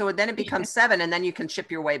 right? So then it becomes 7, and then you can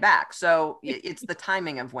chip your way back. So it's the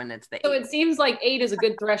timing of when it's the 8. So it seems like 8 is a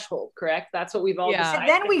good threshold, correct? That's what we've all decided. And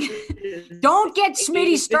then we don't get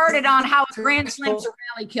Smitty started on how Grand Slam's a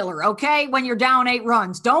rally killer, okay? When you're down 8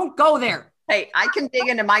 runs, don't go there. Hey, I can dig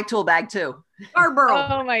into my tool bag too. Scarborough.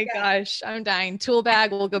 Oh my gosh, I'm dying. Tool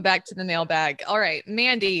bag. We'll go back to the mailbag. All right,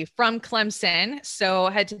 Mandy from Clemson. So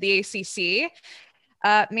head to the ACC.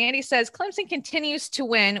 Mandy says Clemson continues to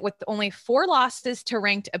win with only 4 losses to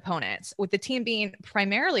ranked opponents, with the team being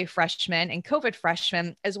primarily freshmen and COVID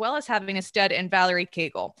freshmen, as well as having a stud in Valerie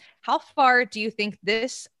Cagle. How far do you think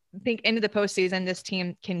into the postseason this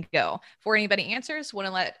team can go? Before anybody answers, want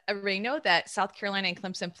to let everybody know that South Carolina and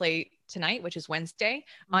Clemson play tonight, which is Wednesday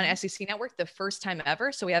on SEC Network, the first time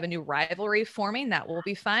ever. So we have a new rivalry forming. That will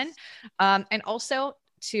be fun. And also,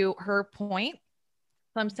 to her point,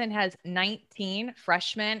 Clemson has 19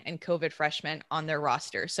 freshmen and COVID freshmen on their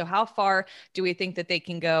roster. So how far do we think that they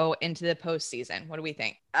can go into the postseason? What do we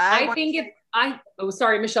think?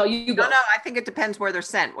 Sorry, Michelle, you go. No, I think it depends where they're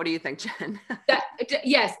sent. What do you think, Jen?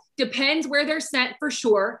 Yes, depends where they're sent for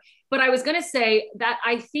sure. But I was going to say that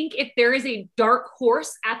I think if there is a dark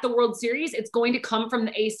horse at the World Series, it's going to come from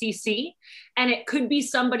the ACC. And it could be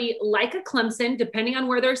somebody like a Clemson, depending on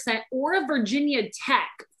where they're sent, or a Virginia Tech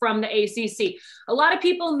from the ACC. A lot of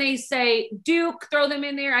people may say Duke, throw them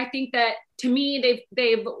in there. I think that, to me,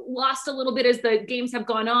 they've lost a little bit as the games have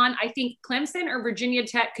gone on. I think Clemson or Virginia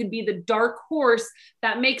Tech could be the dark horse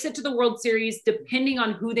that makes it to the World Series, depending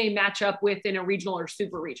on who they match up with in a regional or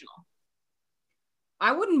super regional.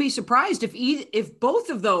 I wouldn't be surprised if both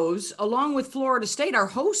of those, along with Florida State, are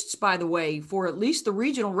hosts, by the way, for at least the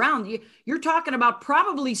regional round. You're talking about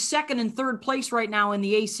probably 2nd and 3rd place right now in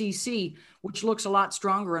the ACC, which looks a lot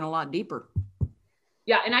stronger and a lot deeper.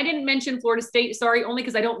 Yeah, and I didn't mention Florida State, sorry, only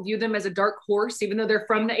because I don't view them as a dark horse, even though they're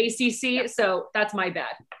from the ACC. So that's my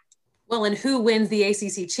bad. Well, and who wins the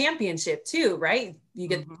ACC championship too, right? You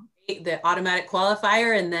get the automatic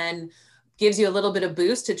qualifier and then gives you a little bit of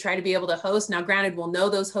boost to try to be able to host. Now, granted, we'll know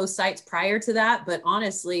those host sites prior to that, but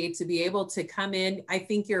honestly, to be able to come in, I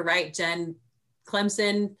think you're right, Jen.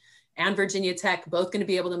 Clemson and Virginia Tech both going to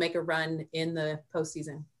be able to make a run in the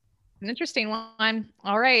postseason. An interesting one.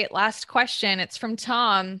 All right, last question. It's from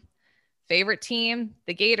Tom. Favorite team,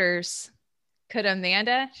 the Gators. Could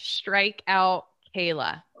Amanda strike out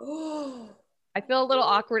Kayla? I feel a little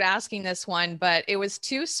awkward asking this one, but it was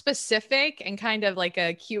too specific and kind of like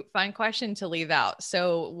a cute, fun question to leave out.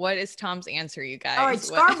 So what is Tom's answer, you guys? All right,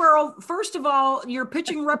 Scarborough, first of all, your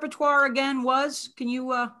pitching repertoire again was, can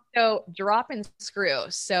you... So drop and screw.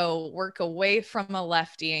 So work away from a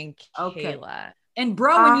lefty and Kayla. And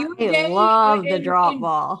bro, in your day, love the drop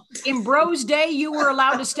ball. In bro's day, you were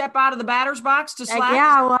allowed to step out of the batter's box to slap?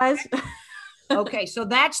 Yeah, I was. Okay, so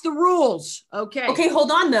that's the rules. Okay. Okay, hold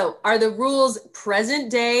on though. Are the rules present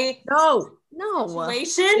day? No.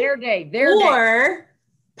 Situation? Their day. Or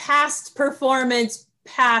past performance,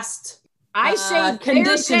 past I say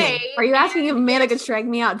conditioning. Day, Are you asking if Amanda could strike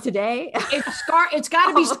me out today? It's got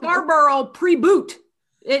to be Scarborough pre-boot.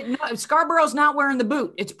 Scarborough's not wearing the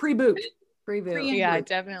boot. It's pre-boot. Pre-boot. Yeah,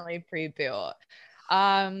 definitely pre-boot.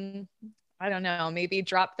 I don't know. Maybe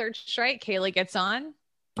drop third strike. Kayla gets on.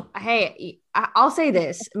 Hey, I'll say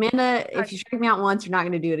this, Amanda, if you strike me out once, you're not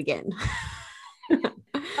going to do it again.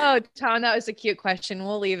 Oh, Tom, that was a cute question.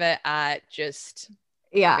 We'll leave it at just.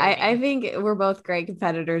 Yeah, I think we're both great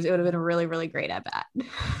competitors. It would have been a really, really great at bat.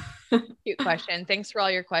 Cute question. Thanks for all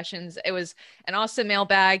your questions. It was an awesome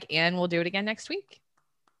mailbag, and we'll do it again next week.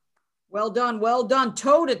 Well done. Well done.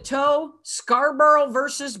 Toe to toe, Scarborough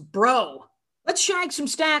versus Bro. Let's shag some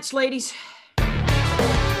stats, ladies.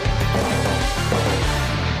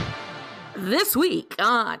 This week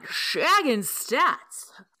on Shaggin' Stats.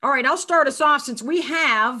 All right, I'll start us off since we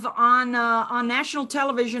have on national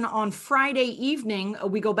television on Friday evening.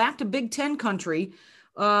 We go back to Big Ten country.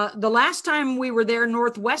 The last time we were there,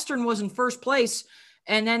 Northwestern was in first place,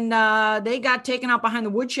 and then they got taken out behind the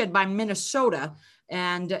woodshed by Minnesota.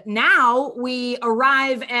 And now we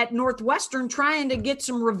arrive at Northwestern trying to get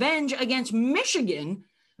some revenge against Michigan,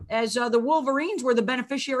 as the Wolverines were the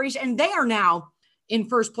beneficiaries, and they are now in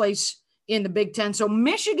first place in the Big Ten. So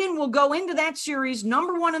Michigan will go into that series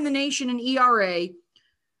number one in the nation in ERA,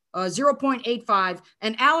 0.85,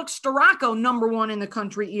 and Alex Storako, number one in the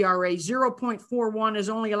country ERA, 0.41, has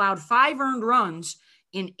only allowed 5 earned runs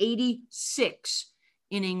in 86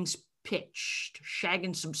 innings pitched.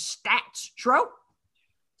 Shagging some stats. Shro?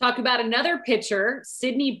 Talk about another pitcher,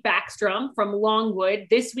 Sydney Backstrom from Longwood.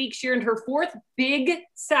 This week, she earned her 4th Big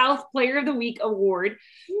South Player of the Week award.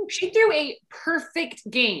 She threw a perfect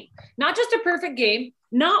game. Not just a perfect game,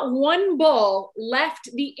 not one ball left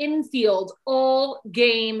the infield all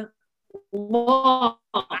game long.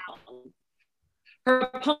 Her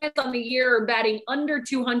opponents on the year are batting under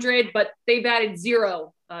 200, but they batted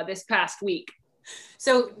 0 this past week.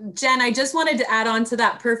 So, Jen, I just wanted to add on to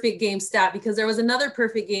that perfect game stat because there was another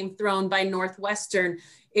perfect game thrown by Northwestern.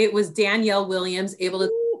 It was Danielle Williams able to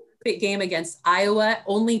perfect game against Iowa,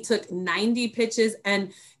 only took 90 pitches.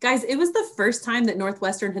 And guys, it was the first time that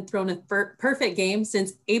Northwestern had thrown a perfect game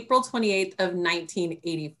since April 28th of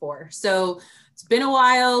 1984. So it's been a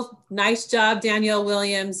while. Nice job, Danielle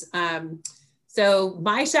Williams. So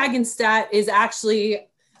my shaggin' stat is actually,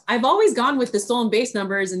 I've always gone with the stolen base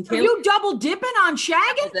numbers. And Are you double dipping on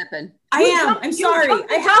shagging? I am. I'm sorry.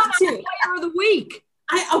 I have to. Player of the week.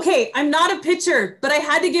 Okay, I'm not a pitcher, but I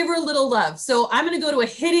had to give her a little love. So I'm going to go to a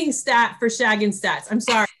hitting stat for shaggin' stats. I'm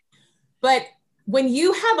sorry. But when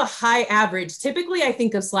you have a high average, typically I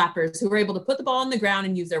think of slappers who are able to put the ball on the ground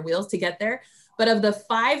and use their wheels to get there. But of the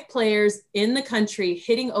 5 players in the country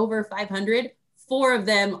hitting over 500, 4 of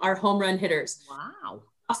them are home run hitters. Wow.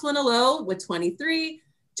 Jocelyn Alo with 23,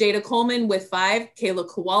 Jada Coleman with 5, Kayla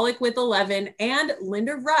Kowalik with 11, and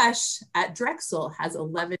Linda Rush at Drexel has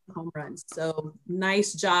 11 home runs. So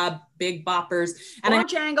nice job, big boppers. And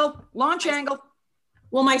launch angle.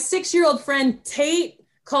 Well, my 6-year-old friend Tate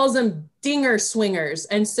calls them dinger swingers.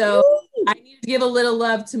 And so I need to give a little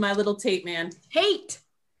love to my little Tate man. Tate.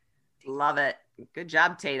 Love it. Good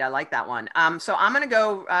job, Tate. I like that one. So I'm going to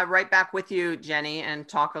go right back with you, Jenny, and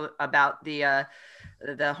talk about the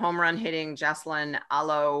home run hitting Jocelyn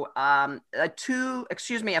Alo, a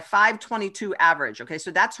 522 average. Okay. So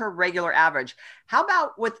that's her regular average. How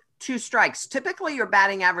about with 2 strikes? Typically your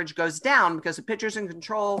batting average goes down because the pitcher's in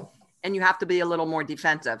control and you have to be a little more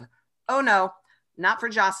defensive. Oh no, not for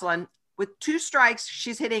Jocelyn. With 2 strikes,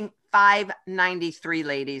 she's hitting 593,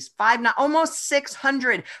 ladies. Almost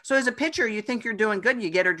 600. So as a pitcher, you think you're doing good.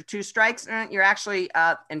 You get her to 2 strikes, you're actually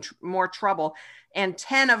in more trouble. And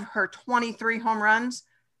 10 of her 23 home runs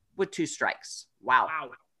with 2 strikes. Wow.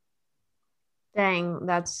 Dang,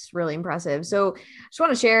 that's really impressive. So just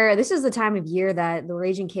want to share, this is the time of year that the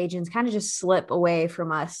Raging Cajuns kind of just slip away from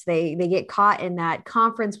us. They get caught in that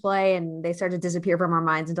conference play and they start to disappear from our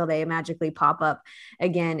minds until they magically pop up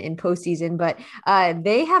again in postseason. But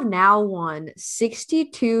they have now won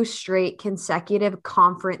 62 straight consecutive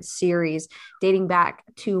conference series dating back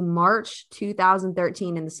to March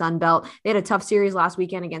 2013 in the Sun Belt. They had a tough series last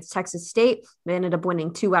weekend against Texas State. They ended up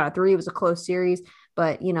winning 2 out of 3. It was a close series.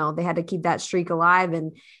 But, you know, they had to keep that streak alive,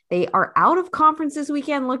 and they are out of conference this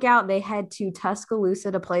weekend. Look out. They head to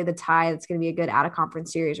Tuscaloosa to play the tie. That's going to be a good out of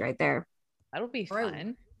conference series right there. That'll be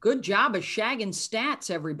fun. Good job of shagging stats,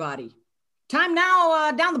 everybody. Time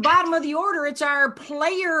now down the bottom of the order. It's our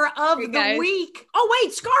player of the week. Oh,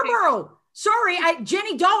 wait, Scarborough. Sorry,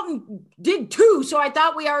 Jenny Dalton did 2, so I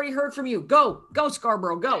thought we already heard from you. Go,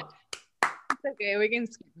 Scarborough, go. It's okay, we can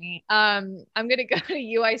skip me. I'm going to go to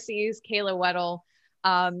UIC's Kayla Weddle.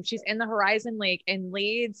 She's in the Horizon League and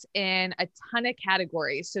leads in a ton of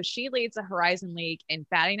categories. So she leads the Horizon League in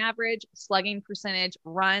batting average, slugging percentage,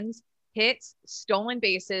 runs, hits, stolen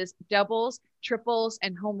bases, doubles, triples,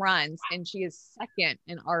 and home runs. And she is second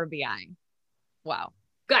in RBI. Wow.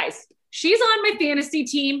 Guys, she's on my fantasy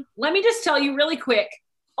team. Let me just tell you really quick.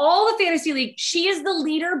 All the fantasy league, she is the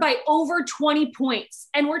leader by over 20 points.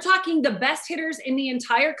 And we're talking the best hitters in the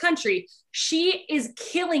entire country. She is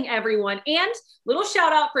killing everyone. And little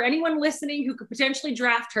shout out for anyone listening who could potentially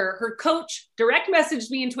draft her. Her coach direct messaged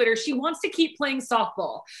me in Twitter. She wants to keep playing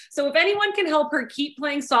softball. So if anyone can help her keep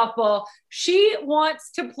playing softball, she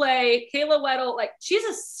wants to play Kayla Weddle. Like, she's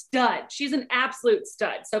a stud. She's an absolute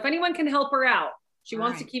stud. So if anyone can help her out, she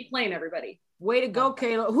wants to keep playing, everybody. Way to go,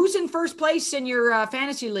 Kayla. Who's in first place in your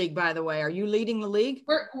fantasy league, by the way? Are you leading the league?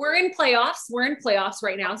 We're in playoffs. We're in playoffs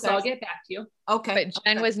right now, so I'll get back to you. Okay. But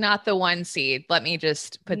Jen was not the 1 seed. Let me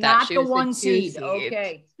just put not that. She the was 1 seed. 2 seed.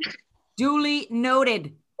 Okay. Duly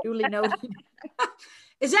noted. Duly noted.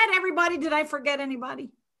 Is that everybody? Did I forget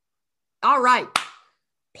anybody? All right.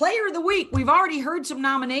 Player of the week. We've already heard some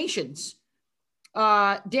nominations.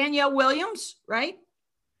 Danielle Williams, right?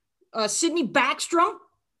 Sydney Backstrom.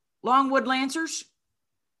 Longwood Lancers,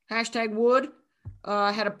 #Wood,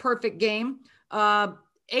 had a perfect game.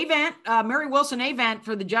 Mary Wilson Avant,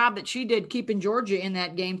 for the job that she did keeping Georgia in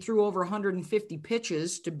that game, threw over 150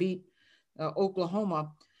 pitches to beat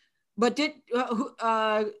Oklahoma. But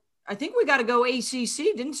I think we got to go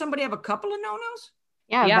ACC. Didn't somebody have a couple of no-nos?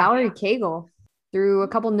 Yeah. Valerie Cagle threw a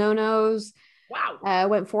couple no-nos. Wow.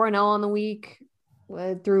 Went 4-0 on the week,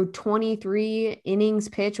 threw 23 innings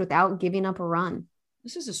pitched without giving up a run.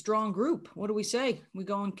 This is a strong group. What do we say? We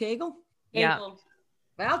going Cagle? Yeah.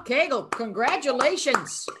 Val Cagle,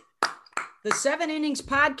 congratulations. The 7 Innings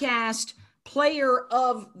Podcast Player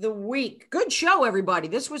of the Week. Good show, everybody.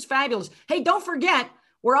 This was fabulous. Hey, don't forget,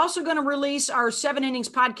 we're also going to release our 7 Innings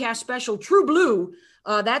Podcast special, True Blue.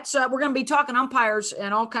 We're going to be talking umpires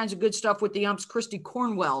and all kinds of good stuff with the umps. Christy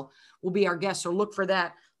Cornwell will be our guest, so look for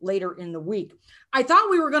that later in the week. I thought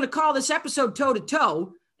we were going to call this episode Toe to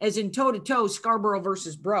Toe, as in toe-to-toe, Scarborough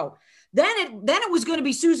versus Bro. Then it was going to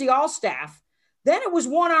be Susie Allstaff. Then it was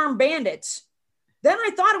One-Arm Bandits. Then I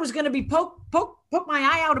thought it was going to be poke my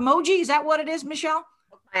eye out emoji. Is that what it is, Michelle?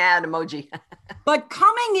 Poke my eye out emoji. But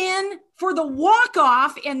coming in for the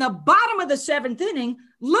walk-off in the bottom of the 7th inning,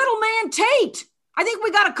 little man Tate. I think we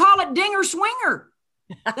got to call it Dinger Swinger.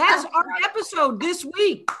 That's our episode this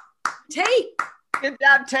week. Tate. Good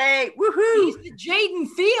job, Tate. Woohoo. He's the Jaden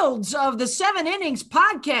Fields of the 7 Innings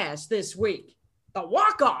Podcast this week. The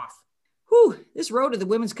walk-off. Whew, this road to the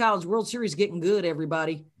Women's College World Series is getting good,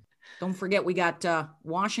 everybody. Don't forget, we got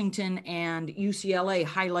Washington and UCLA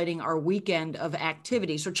highlighting our weekend of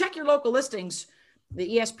activity. So check your local listings,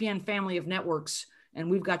 the ESPN family of networks,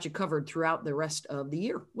 and we've got you covered throughout the rest of the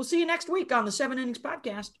year. We'll see you next week on the 7 Innings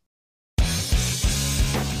Podcast.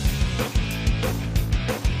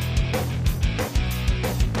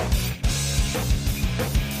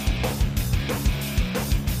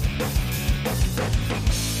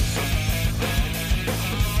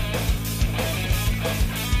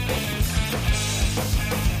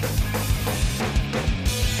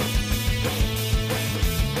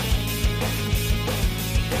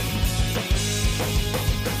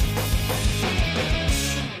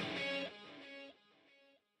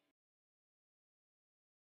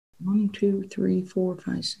 One, two, three, four,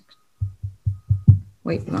 five, six.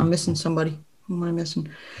 Wait, I'm missing somebody. Who am I missing?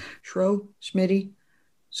 Schro, Smitty,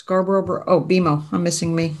 Scarborough. Oh, BMO. I'm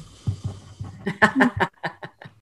missing me.